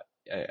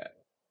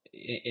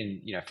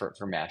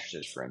 For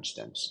mattresses, for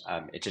instance,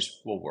 it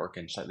just will work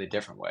in slightly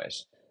different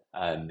ways.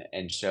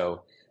 And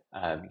so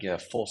a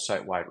full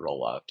site-wide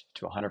rollout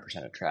to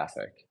 100% of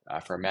traffic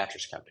for a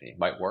mattress company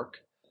might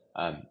work.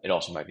 It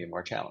also might be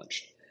more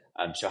challenged.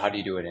 So how do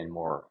you do it in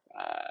more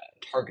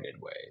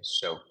targeted ways?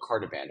 So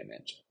cart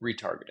abandonment,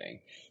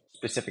 retargeting,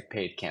 specific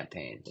paid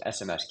campaigns,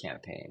 SMS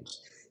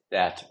campaigns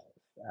that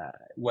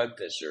web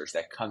visitors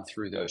that come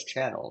through those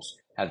channels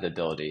have the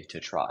ability to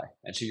try.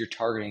 And so you're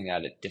targeting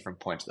that at different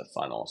points of the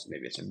funnel. So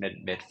maybe it's a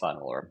mid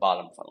funnel or a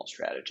bottom funnel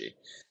strategy,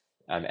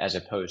 as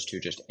opposed to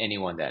just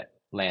anyone that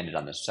landed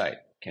on the site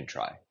can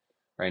try,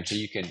 right? So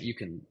you can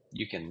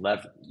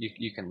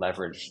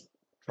leverage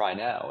Try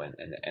Now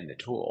and the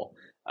tool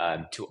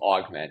to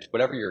augment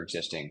whatever your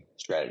existing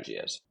strategy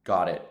is.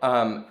 Got it.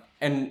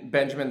 And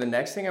Benjamin, the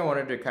next thing I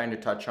wanted to kind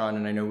of touch on,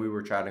 and I know we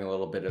were chatting a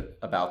little bit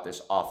about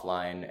this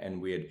offline,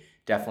 and we had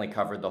definitely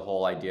covered the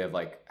whole idea of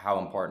like how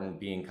important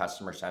being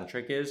customer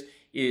centric is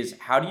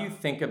how do you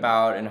think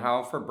about, and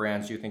how for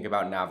brands do you think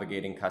about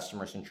navigating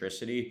customer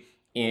centricity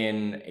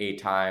in a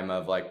time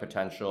of like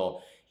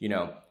potential,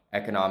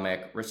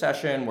 economic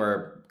recession,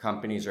 where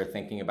companies are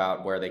thinking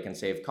about where they can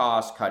save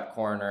costs, cut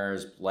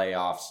corners, lay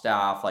off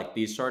staff, like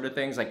these sort of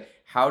things? Like,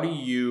 how do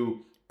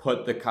you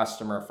put the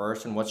customer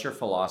first, and what's your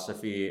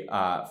philosophy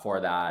for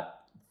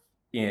that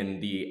in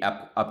the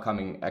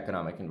upcoming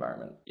economic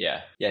environment?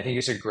 Yeah. Yeah, I think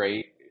it's a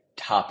great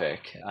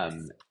topic,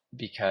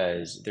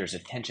 because there's a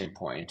tension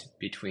point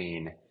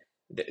between,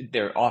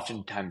 there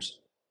oftentimes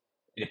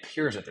it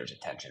appears that there's a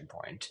tension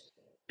point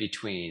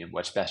between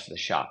what's best for the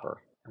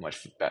shopper and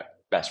what's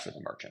best for the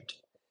merchant.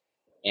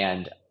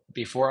 And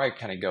before I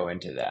kind of go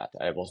into that,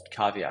 I will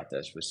caveat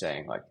this with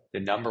saying, like, the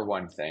number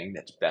one thing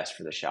that's best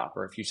for the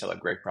shopper, if you sell a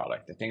great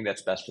product, the thing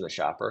that's best for the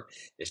shopper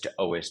is to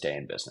always stay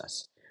in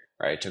business,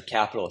 right? So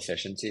capital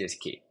efficiency is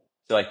key.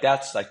 So like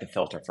that's like the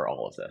filter for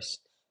all of this.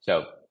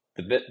 So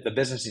the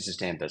business needs to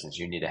stay in business.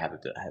 You need to have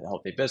a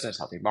healthy business,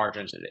 healthy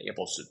margins, and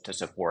able to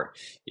support,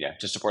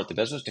 to support the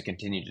business to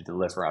continue to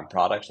deliver on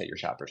products that your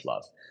shoppers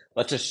love.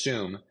 Let's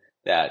assume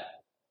that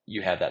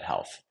you have that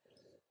health.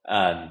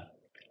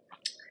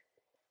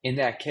 In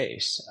that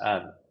case,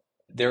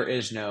 there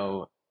is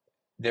no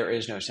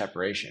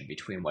separation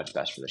between what's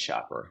best for the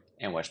shopper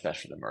and what's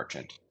best for the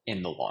merchant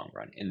in the long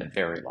run, in the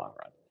very long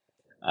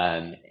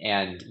run.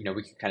 And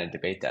we can kind of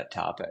debate that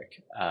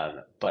topic,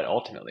 but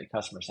ultimately,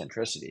 customer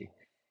centricity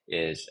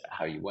is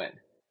how you win.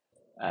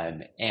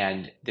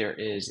 And there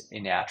is a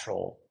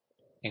natural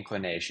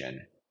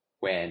inclination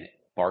when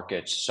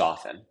markets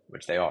soften,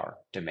 which they are,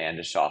 demand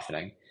is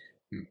softening,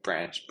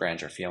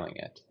 brands are feeling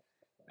it,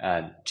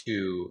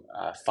 to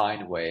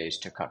find ways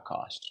to cut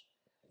costs.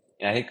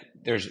 And I think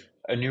there's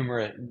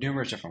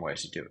numerous different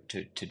ways to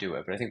do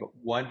it. But I think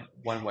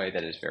one way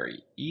that is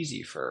very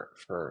easy for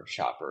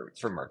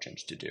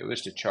merchants to do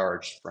is to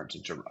charge, for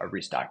instance, a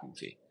restocking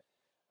fee.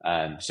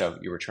 So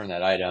you return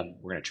that item,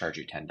 we're going to charge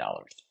you $10.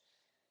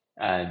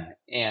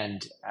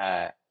 And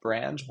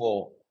brands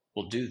will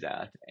do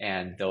that,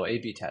 and they'll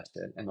A/B test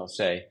it, and they'll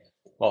say,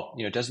 well,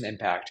 it doesn't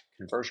impact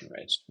conversion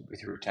rates. We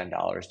threw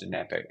 $10, didn't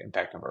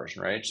impact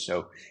conversion rates,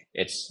 so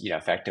it's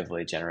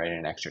effectively generating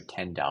an extra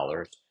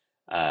 $10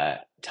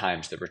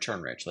 times the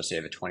return rate. So let's say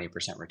you have a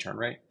 20% return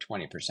rate,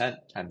 20%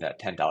 times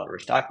that $10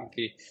 restocking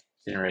fee,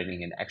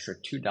 generating an extra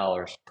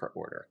 $2 per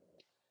order,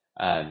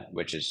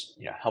 which is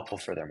helpful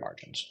for their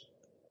margins.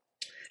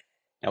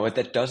 Now, what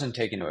that doesn't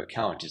take into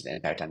account is the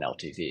impact on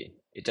LTV.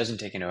 It doesn't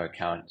take into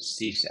account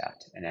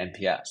CSAT and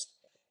NPS.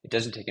 It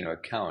doesn't take into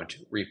account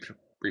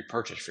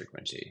repurchase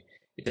frequency.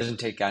 It doesn't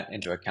take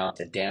into account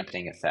the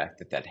dampening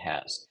effect that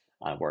has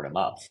on word of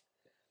mouth.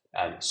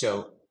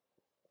 So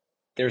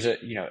there's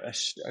I've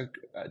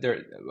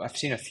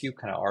seen a few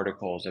kind of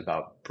articles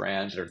about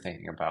brands that are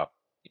thinking about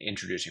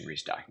introducing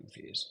restocking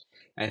fees.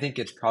 And I think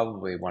it's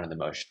probably one of the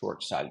most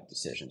short-sighted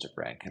decisions a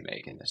brand can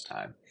make in this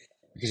time.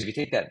 Because if you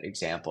take that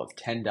example of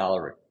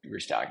 $10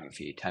 restocking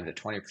fee times a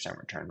 20%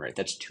 return rate,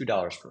 that's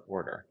 $2 per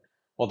order.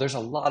 Well, there's a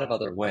lot of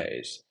other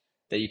ways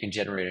that you can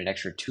generate an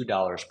extra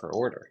 $2 per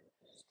order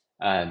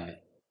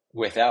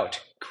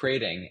without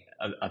creating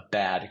a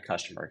bad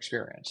customer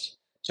experience.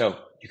 So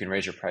you can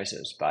raise your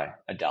prices by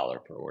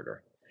 $1 per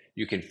order.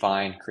 You can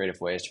find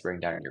creative ways to bring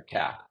down your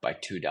CAC by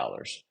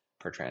 $2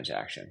 per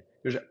transaction.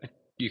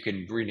 You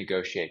can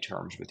renegotiate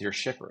terms with your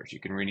shippers. You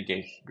can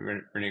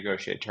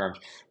renegotiate terms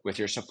with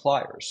your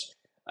suppliers.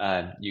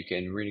 You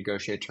can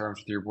renegotiate terms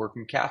with your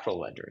working capital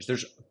lenders.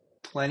 There's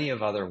plenty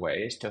of other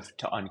ways to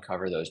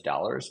uncover those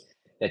dollars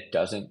that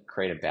doesn't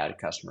create a bad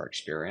customer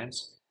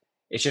experience.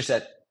 It's just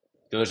that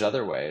those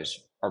other ways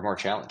are more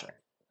challenging.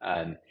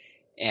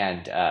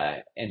 And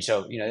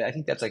so, I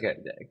think that's like a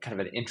kind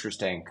of an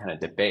interesting kind of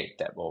debate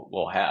that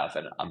we'll have,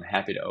 and I'm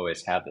happy to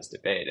always have this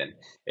debate. And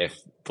if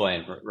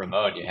Blaine,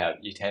 Ramon, you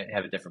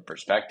have a different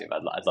perspective,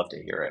 I'd love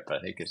to hear it. But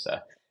I think it's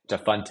a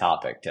fun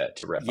topic to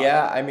riff on.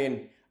 Yeah, I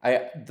mean,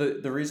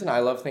 the reason I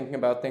love thinking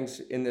about things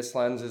in this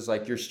lens is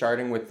like you're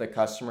starting with the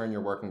customer and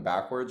you're working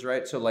backwards,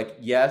 right? So like,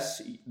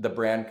 yes, the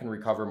brand can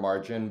recover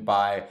margin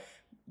by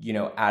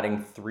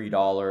adding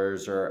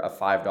 $3 or a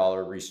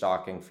 $5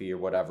 restocking fee or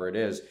whatever it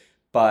is.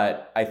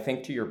 But I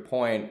think to your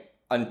point,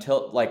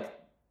 until like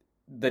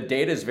the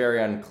data is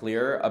very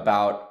unclear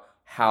about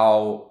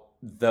how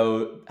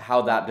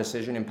that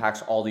decision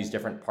impacts all these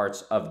different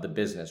parts of the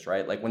business,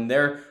 right? Like when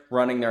they're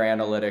running their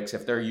analytics,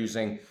 if they're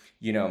using,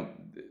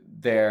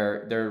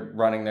 they're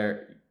running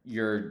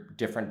your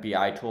different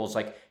BI tools,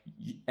 like,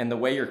 and the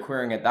way you're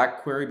querying it,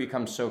 that query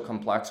becomes so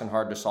complex and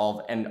hard to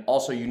solve. And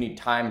also you need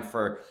time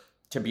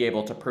to be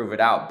able to prove it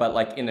out. But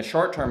like in the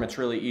short term, it's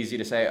really easy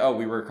to say, oh,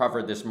 we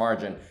recovered this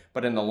margin.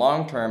 But in the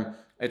long term,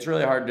 it's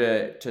really hard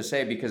to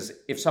say, because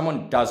if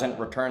someone doesn't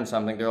return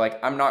something, they're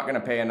like, I'm not going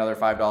to pay another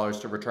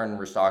 $5 to return and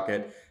restock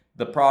it.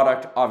 The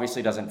product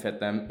obviously doesn't fit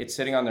them. It's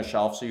sitting on the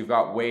shelf. So you've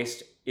got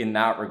waste in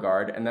that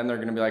regard. And then they're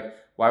going to be like,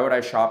 why would I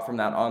shop from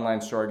that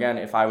online store again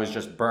if I was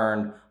just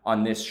burned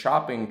on this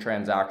shopping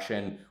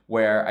transaction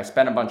where I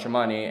spent a bunch of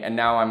money and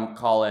now I'm,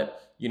 call it,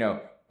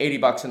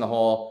 $80 in the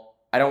hole.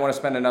 I don't want to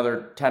spend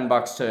another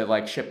 $10 to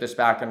like ship this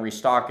back and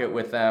restock it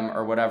with them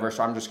or whatever.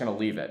 So I'm just going to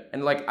leave it.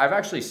 And like, I've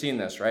actually seen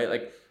this, right?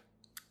 Like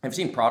I've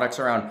seen products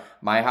around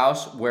my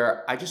house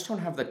where I just don't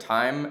have the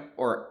time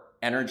or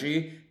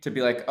energy to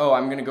be like, oh,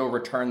 I'm going to go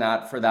return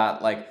that for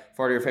that like $40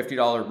 or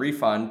 $50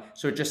 refund.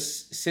 So it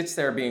just sits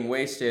there being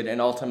wasted and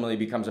ultimately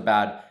becomes a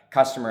bad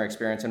customer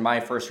experience. And my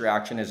first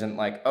reaction isn't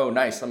like, oh,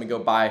 nice, let me go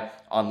buy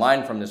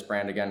online from this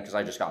brand again because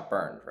I just got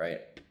burned, right?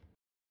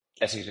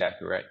 That's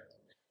exactly right.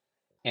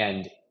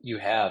 And you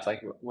have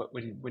like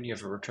when you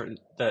have a return,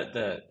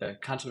 the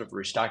concept of a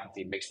restocking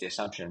fee makes the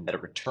assumption that a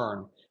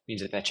return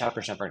means that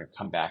shopper's never going to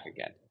come back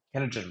again.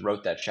 Kind of just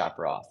wrote that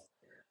shopper off.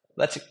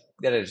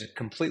 That is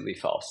completely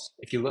false.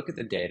 If you look at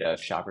the data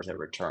of shoppers that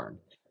return,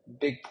 a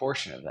big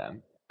portion of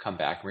them come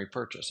back and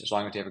repurchase as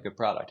long as they have a good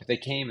product. If they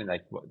came and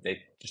they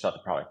just thought the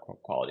product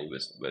quality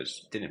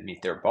was didn't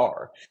meet their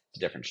bar, it's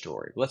a different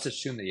story. Let's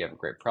assume that you have a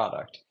great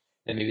product.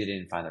 Then maybe they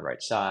didn't find the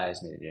right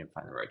size, maybe they didn't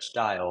find the right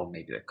style,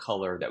 maybe the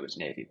color that was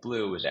navy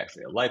blue was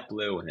actually a light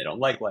blue and they don't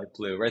like light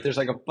blue, right? There's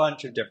like a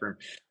bunch of different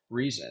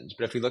reasons.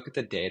 But if we look at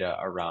the data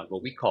around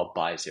what we call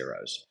buy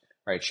zeros,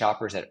 right?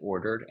 Shoppers that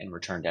ordered and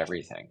returned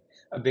everything,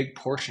 a big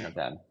portion of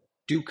them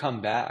do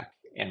come back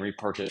and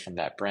repurchase from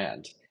that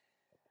brand,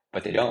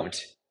 but they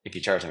don't if you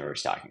charge them a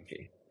restocking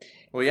fee.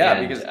 Well, yeah,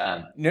 because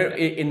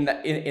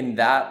in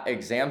that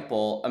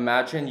example,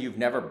 imagine you've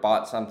never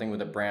bought something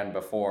with a brand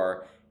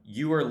before.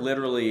 You are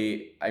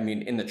literally, I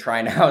mean, in the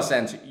try now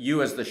sense,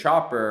 you as the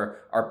shopper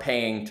are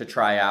paying to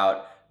try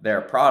out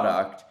their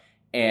product,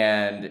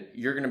 and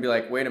you're going to be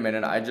like, wait a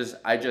minute, I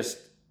just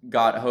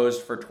got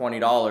hosed for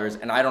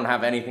 $20 and I don't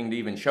have anything to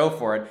even show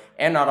for it.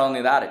 And not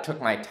only that, it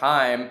took my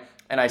time,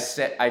 and I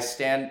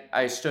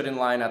stood in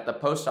line at the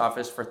post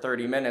office for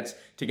 30 minutes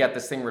to get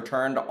this thing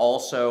returned.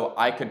 Also,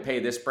 I could pay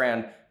this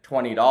brand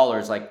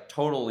 $20, like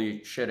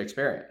totally shit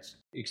experience.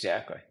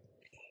 Exactly.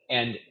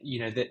 And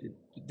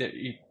that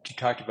you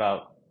talked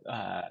about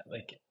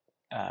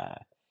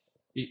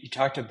you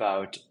talked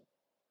about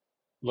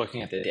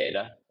looking at the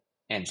data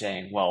and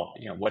saying, well,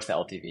 what's the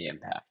LTV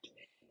impact?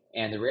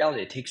 And the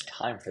reality, it takes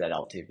time for that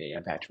LTV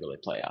impact to really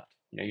play out.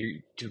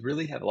 To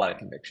really have a lot of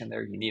conviction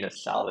there, you need a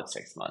solid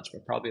 6 months,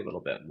 but probably a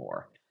little bit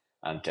more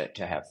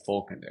to have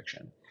full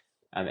conviction.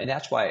 And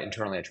that's why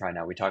internally at Try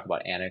Now, we talk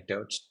about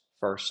anecdotes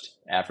first,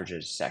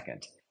 averages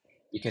second.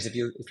 Because if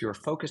you were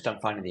focused on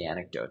finding the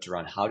anecdotes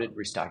around how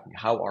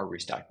are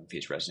restocking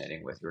fees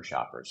resonating with your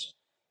shoppers,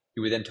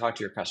 you would then talk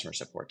to your customer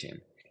support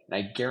team. And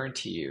I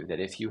guarantee you that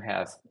if you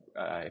have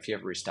a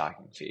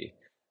restocking fee,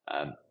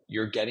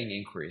 you're getting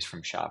inquiries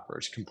from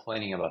shoppers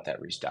complaining about that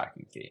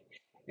restocking fee.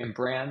 And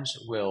brands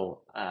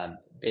will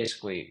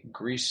basically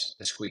grease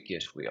the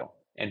squeakiest wheel.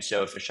 And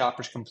so if a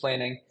shopper's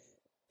complaining,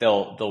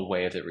 they'll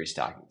waive the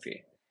restocking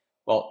fee.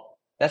 Well,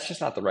 that's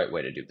just not the right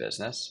way to do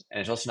business,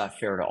 and it's also not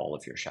fair to all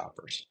of your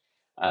shoppers.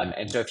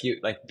 And so if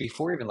you,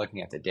 before even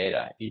looking at the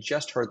data, if you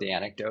just heard the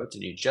anecdotes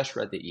and you just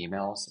read the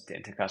emails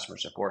into customer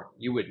support,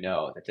 you would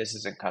know that this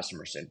isn't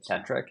customer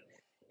centric,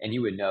 and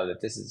you would know that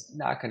this is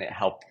not going to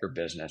help your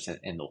business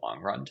in the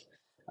long run.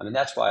 I mean,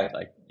 that's why,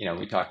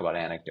 we talk about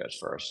anecdotes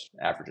first,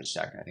 averages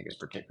second, I think is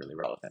particularly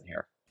relevant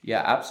here.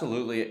 Yeah,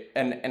 absolutely.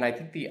 And I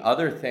think the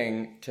other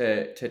thing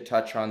to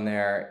touch on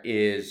there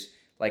is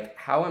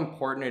how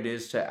important it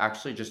is to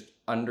actually just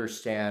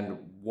understand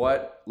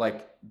what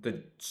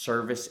the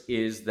service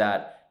is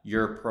that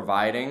you're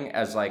providing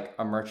as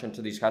a merchant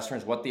to these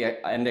customers, what the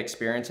end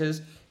experience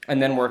is,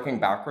 and then working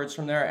backwards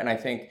from there. And I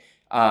think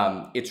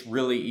it's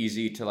really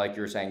easy to, like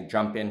you're saying,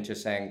 jump into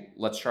saying,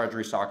 let's charge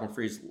restocking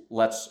fees,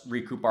 let's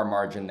recoup our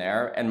margin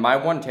there. And my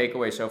one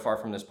takeaway so far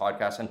from this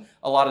podcast, and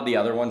a lot of the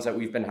other ones that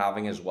we've been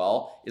having as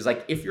well, is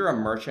if you're a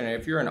merchant,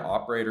 if you're an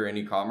operator in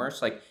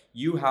e-commerce,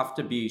 you have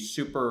to be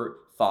super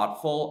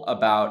thoughtful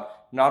about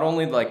not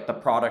only the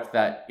product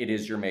that it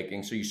is you're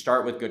making. So you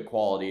start with good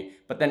quality,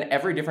 but then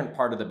every different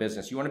part of the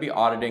business, you want to be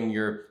auditing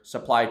your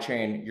supply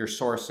chain, your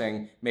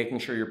sourcing, making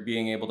sure you're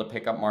being able to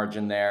pick up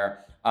margin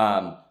there.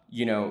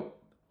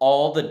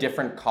 All the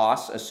different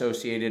costs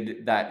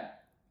associated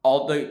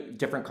all the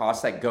different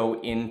costs that go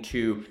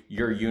into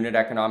your unit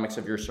economics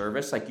of your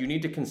service. You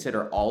need to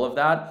consider all of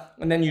that,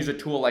 and then use a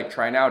tool like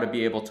Try Now to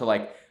be able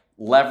to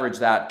leverage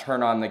that,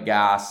 turn on the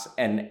gas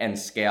and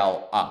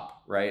scale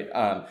up. Right.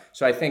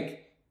 So I think,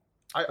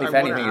 if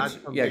anything,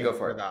 go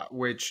for it. That,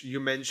 which you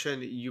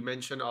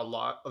mentioned a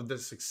lot of the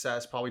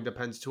success probably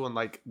depends too on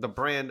the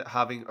brand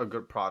having a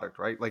good product,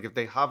 right? If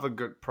they have a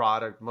good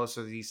product, most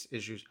of these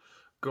issues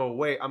go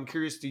away. I'm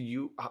curious,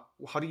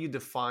 how do you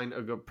define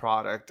a good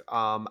product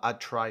at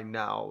Try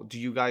Now? Do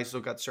you guys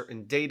look at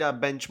certain data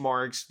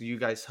benchmarks? Do you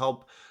guys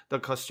help the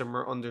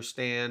customer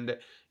understand,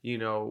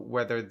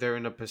 whether they're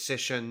in a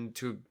position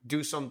to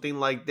do something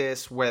like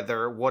this, what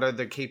are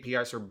the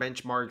KPIs or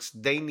benchmarks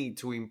they need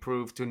to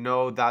improve to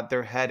know that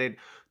they're headed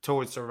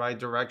towards the right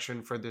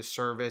direction for this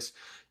service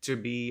to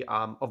be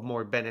of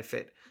more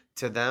benefit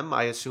to them?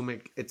 I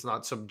assume it's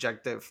not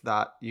subjective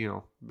that,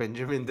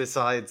 Benjamin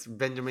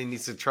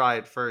needs to try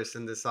it first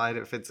and decide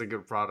if it's a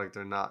good product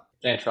or not.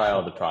 And try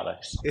all the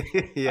products.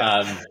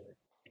 Yeah.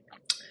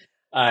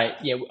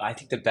 I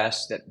think the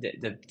best,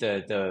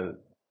 the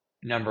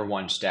number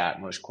one stat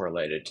most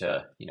correlated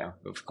to,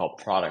 what we call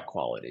product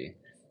quality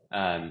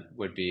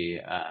would be,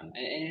 and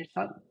it's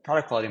not,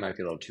 product quality might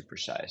be a little too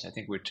precise. I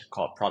think we'd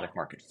call it product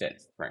market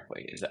fit,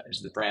 frankly, is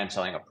the brand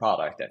selling a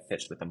product that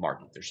fits with the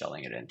market they're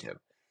selling it into.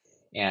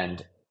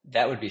 And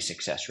that would be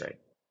success rate.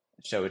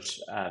 So it's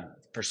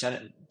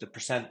the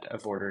percent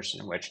of orders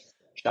in which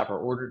shopper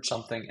ordered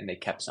something and they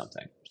kept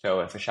something. So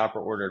if a shopper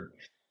ordered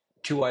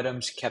 2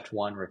 items, kept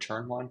one,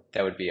 returned one,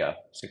 that would be a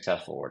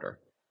successful order.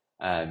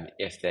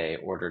 If they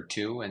ordered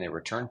 2 and they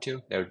returned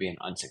 2, that would be an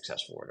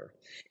unsuccessful order.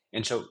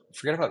 And so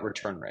forget about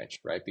return rates,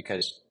 right?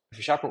 Because if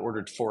a shopper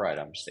ordered 4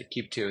 items, they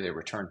keep 2, they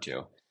return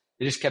 2.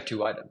 They just kept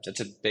 2 items. That's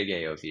a big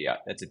AOV.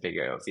 That's a big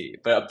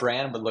AOV. But a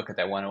brand would look at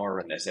that one order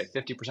and they say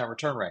 50%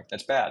 return rate.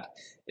 That's bad.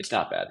 It's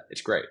not bad.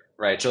 It's great,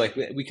 right? So like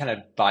we kind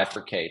of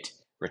bifurcate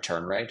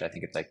return rate. I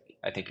think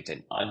it's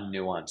an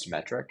unnuanced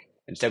metric.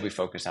 Instead, we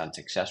focus on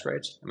success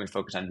rates and we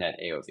focus on net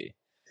AOV.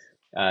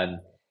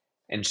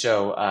 And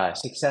so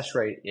success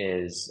rate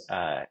is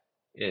a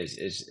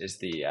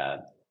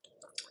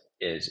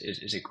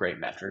great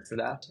metric for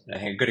that. And I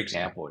think a good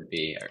example would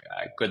be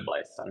Good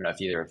Life. I don't know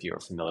if either of you are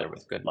familiar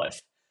with Good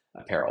Life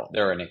apparel.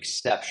 They're an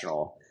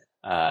exceptional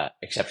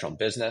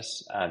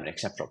business, an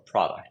exceptional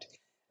product.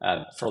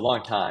 For a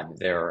long time,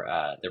 their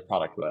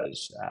product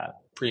was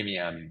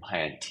premium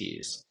high-end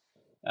tees,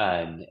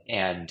 and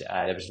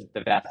that was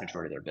the vast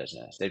majority of their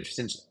business. They've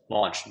since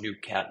launched new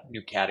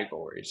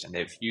categories, and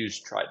they've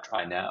used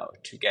Try Now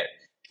to get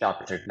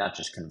shoppers to not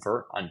just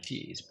convert on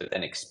tees, but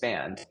then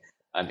expand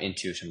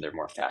into some of their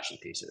more fashion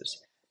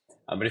pieces.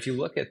 But if you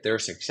look at their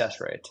success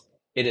rate,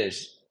 it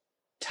is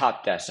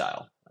top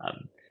decile.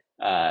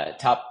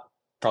 Top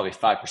probably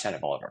 5%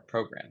 of all of our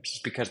programs,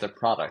 just because the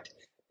product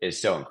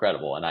is so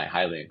incredible. And I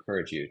highly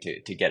encourage you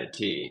to get a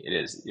tee.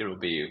 It'll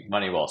be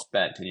money well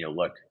spent and you'll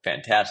look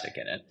fantastic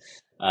in it.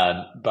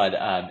 But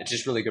it's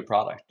just really good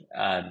product.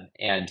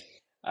 And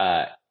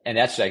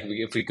that's like,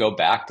 if we go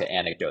back to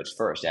anecdotes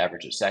first,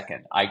 average is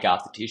second, I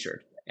got the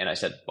t-shirt and I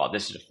said, well,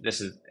 this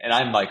is, and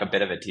I'm like a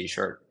bit of a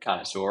t-shirt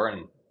connoisseur,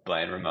 and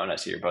Blaine and Ramon, I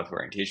see you're both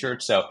wearing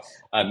t-shirts. So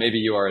maybe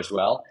you are as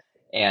well.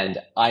 And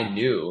I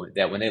knew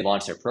that when they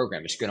launched their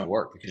program, it's going to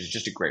work because it's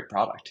just a great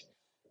product.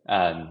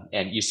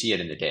 And you see it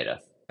in the data.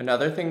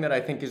 Another thing that I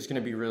think is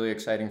going to be really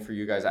exciting for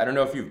you guys, I don't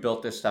know if you've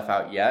built this stuff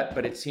out yet,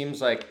 but it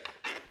seems like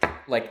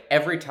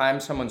every time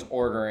someone's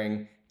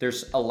ordering,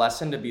 there's a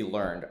lesson to be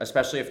learned,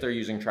 especially if they're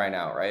using Try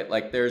Now, right?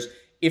 Like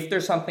if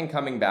there's something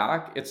coming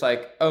back, it's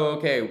like, oh,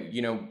 okay,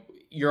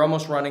 you're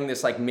almost running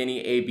this like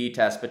mini A/B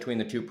test between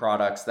the two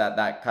products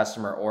that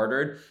customer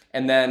ordered.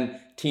 And then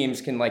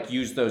teams can like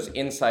use those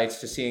insights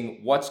to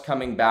seeing what's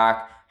coming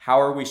back. How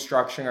are we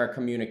structuring our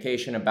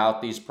communication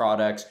about these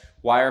products?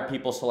 Why are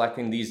people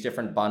selecting these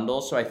different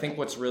bundles? So I think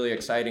what's really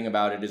exciting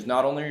about it is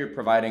not only you're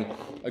providing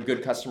a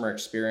good customer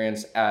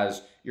experience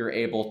as you're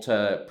able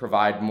to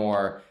provide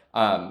more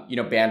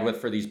bandwidth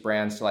for these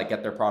brands to like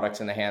get their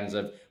products in the hands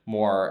of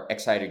more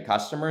excited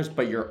customers,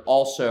 but you're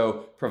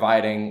also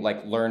providing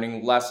like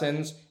learning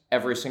lessons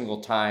every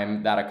single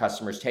time that a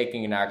customer is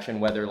taking an action,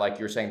 whether like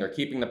you're saying they're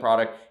keeping the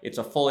product, it's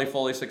a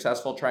fully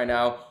successful Try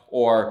Now,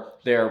 or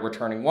they're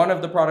returning one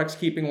of the products,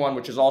 keeping one,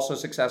 which is also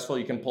successful,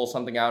 you can pull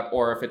something out.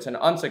 Or if it's an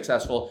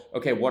unsuccessful,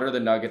 okay, what are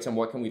the nuggets and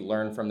what can we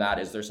learn from that?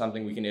 Is there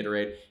something we can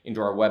iterate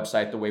into our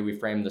website, the way we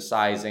frame the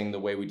sizing, the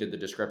way we did the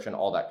description,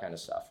 all that kind of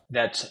stuff?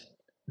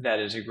 That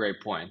is a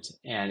great point,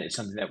 and it's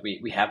something that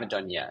we haven't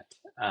done yet.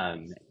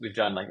 We've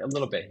done like a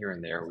little bit here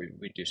and there.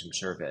 We do some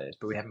surveys,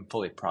 but we haven't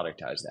fully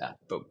productized that.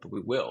 But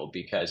we will,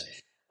 because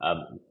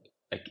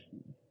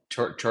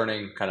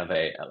turning kind of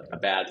a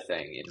bad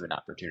thing into an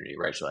opportunity,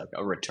 right? So like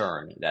a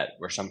return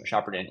where some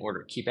shopper didn't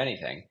keep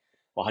anything.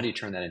 Well, how do you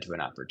turn that into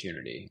an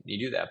opportunity?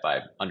 You do that by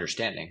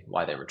understanding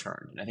why they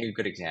returned. And I think a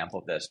good example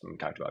of this, when we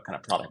talked about kind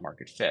of product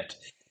market fit,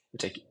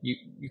 it's like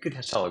you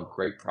could sell a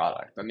great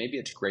product, but maybe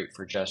it's great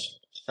for just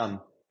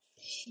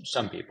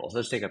some people. So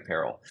let's take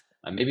apparel.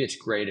 Maybe it's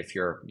great if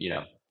you're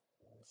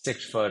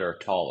 6 foot or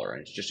taller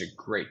and it's just a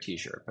great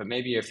t-shirt. But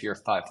maybe if you're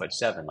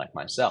 5'7" like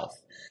myself,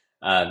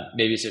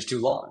 maybe it's just too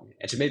long.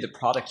 And so maybe the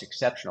product's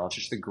exceptional. It's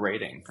just the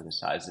grading for the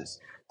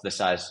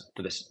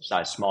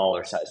size small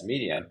or size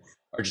medium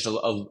are just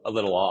a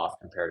little off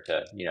compared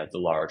to the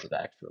large or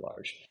the extra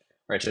large.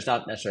 Right. So it's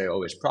not necessarily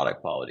always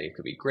product quality. It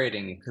could be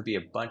grading. It could be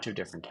a bunch of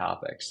different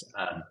topics.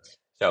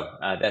 So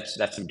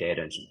that's some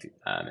data and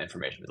some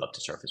information we'd love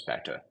to surface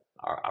back to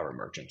our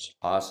merchants.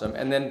 Awesome.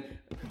 And then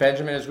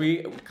Benjamin, as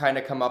we kind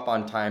of come up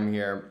on time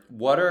here,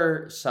 what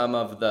are some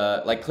of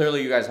the, like,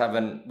 clearly you guys have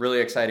a really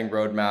exciting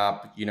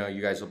roadmap.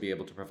 You guys will be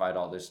able to provide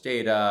all this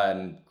data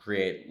and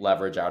create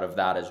leverage out of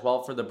that as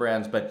well for the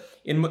brands. But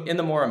in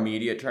the more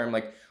immediate term,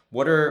 like,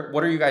 what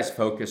are you guys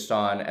focused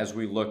on as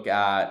we look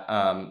at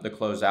the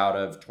closeout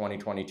of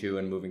 2022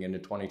 and moving into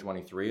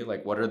 2023?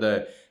 Like, what are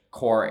the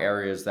core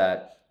areas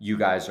that you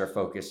guys are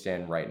focused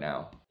in right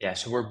now? Yeah,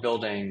 so we're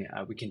building,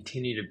 we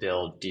continue to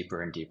build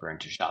deeper and deeper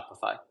into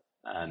Shopify.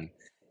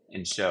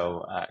 And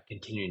so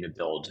continuing to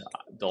build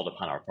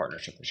upon our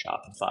partnership with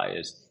Shopify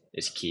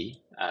is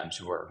key.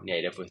 So we're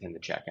native within the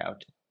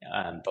checkout,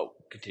 but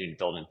continue to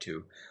build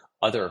into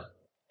other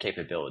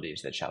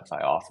capabilities that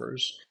Shopify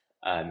offers,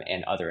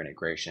 and other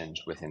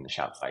integrations within the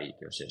Shopify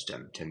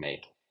ecosystem to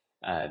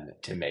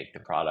make the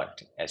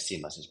product as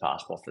seamless as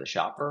possible for the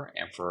shopper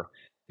and for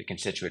the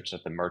constituents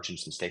of the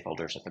merchants and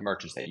stakeholders of the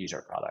merchants that use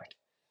our product.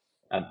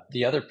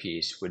 The other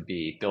piece would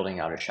be building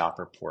out a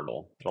shopper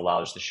portal that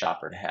allows the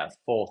shopper to have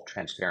full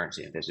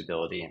transparency and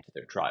visibility into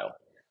their trial.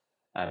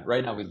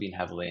 Right now, we've been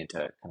heavily into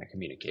kind of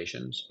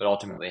communications, but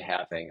ultimately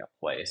having a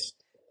place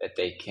that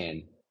they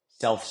can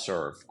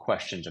self-serve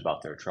questions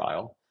about their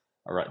trial,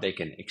 or they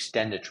can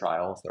extend a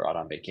trial if they're out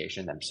on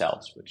vacation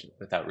themselves, which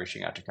without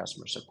reaching out to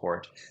customer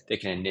support. They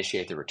can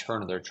initiate the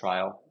return of their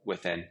trial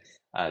within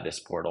this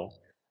portal.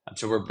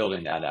 So we're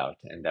building that out,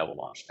 and that will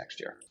launch next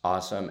year.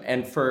 Awesome.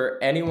 And for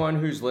anyone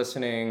who's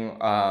listening,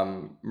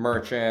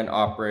 merchant,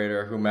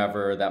 operator,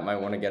 whomever that might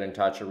want to get in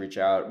touch or reach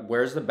out,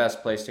 where's the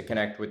best place to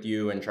connect with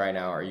you and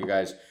TryNow? Are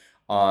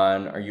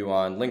you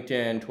on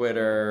LinkedIn,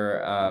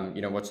 Twitter?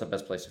 What's the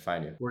best place to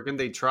find you? Where can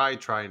they try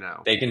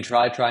now? They can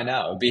try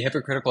now. It'd be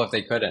hypocritical if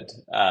they couldn't.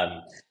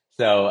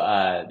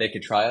 So they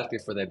could try us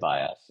before they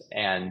buy us,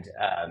 and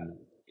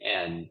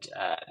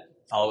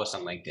follow us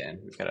on LinkedIn.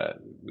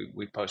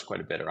 We post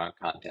quite a bit around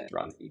content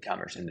around the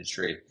e-commerce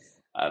industry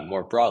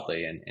more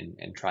broadly,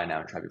 and try now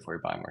and try before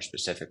you buy more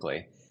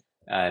specifically.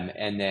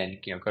 And then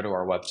go to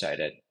our website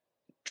at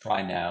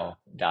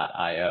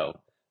trynow.io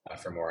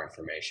for more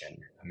information.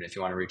 I mean, if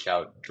you want to reach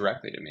out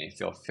directly to me,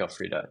 feel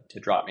free to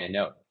drop me a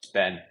note. It's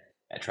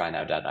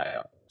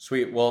Ben@trynow.io.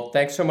 Sweet. Well,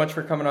 thanks so much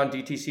for coming on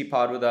DTC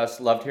Pod with us.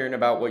 Loved hearing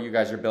about what you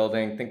guys are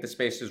building. Think the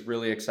space is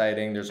really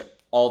exciting. There's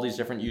all these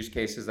different use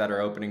cases that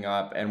are opening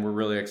up, and we're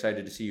really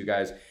excited to see you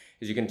guys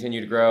as you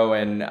continue to grow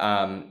and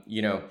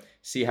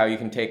see how you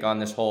can take on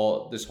this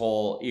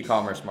whole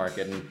e-commerce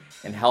market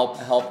and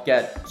help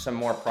get some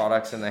more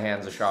products in the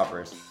hands of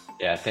shoppers.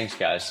 Yeah, thanks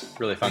guys.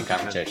 Really fun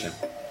conversation.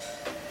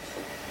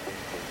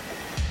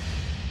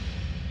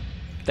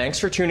 Thanks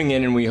for tuning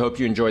in, and we hope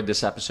you enjoyed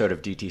this episode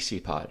of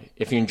DTC Pod.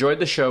 If you enjoyed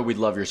the show, we'd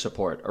love your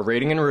support. A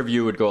rating and a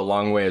review would go a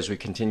long way as we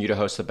continue to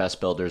host the best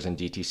builders in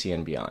DTC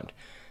and beyond.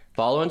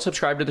 Follow and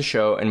subscribe to the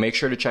show, and make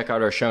sure to check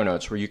out our show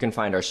notes where you can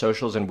find our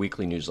socials and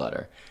weekly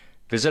newsletter.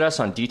 Visit us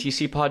on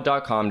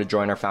dtcpod.com to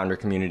join our founder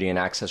community and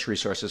access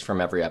resources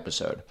from every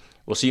episode.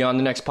 We'll see you on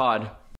the next pod.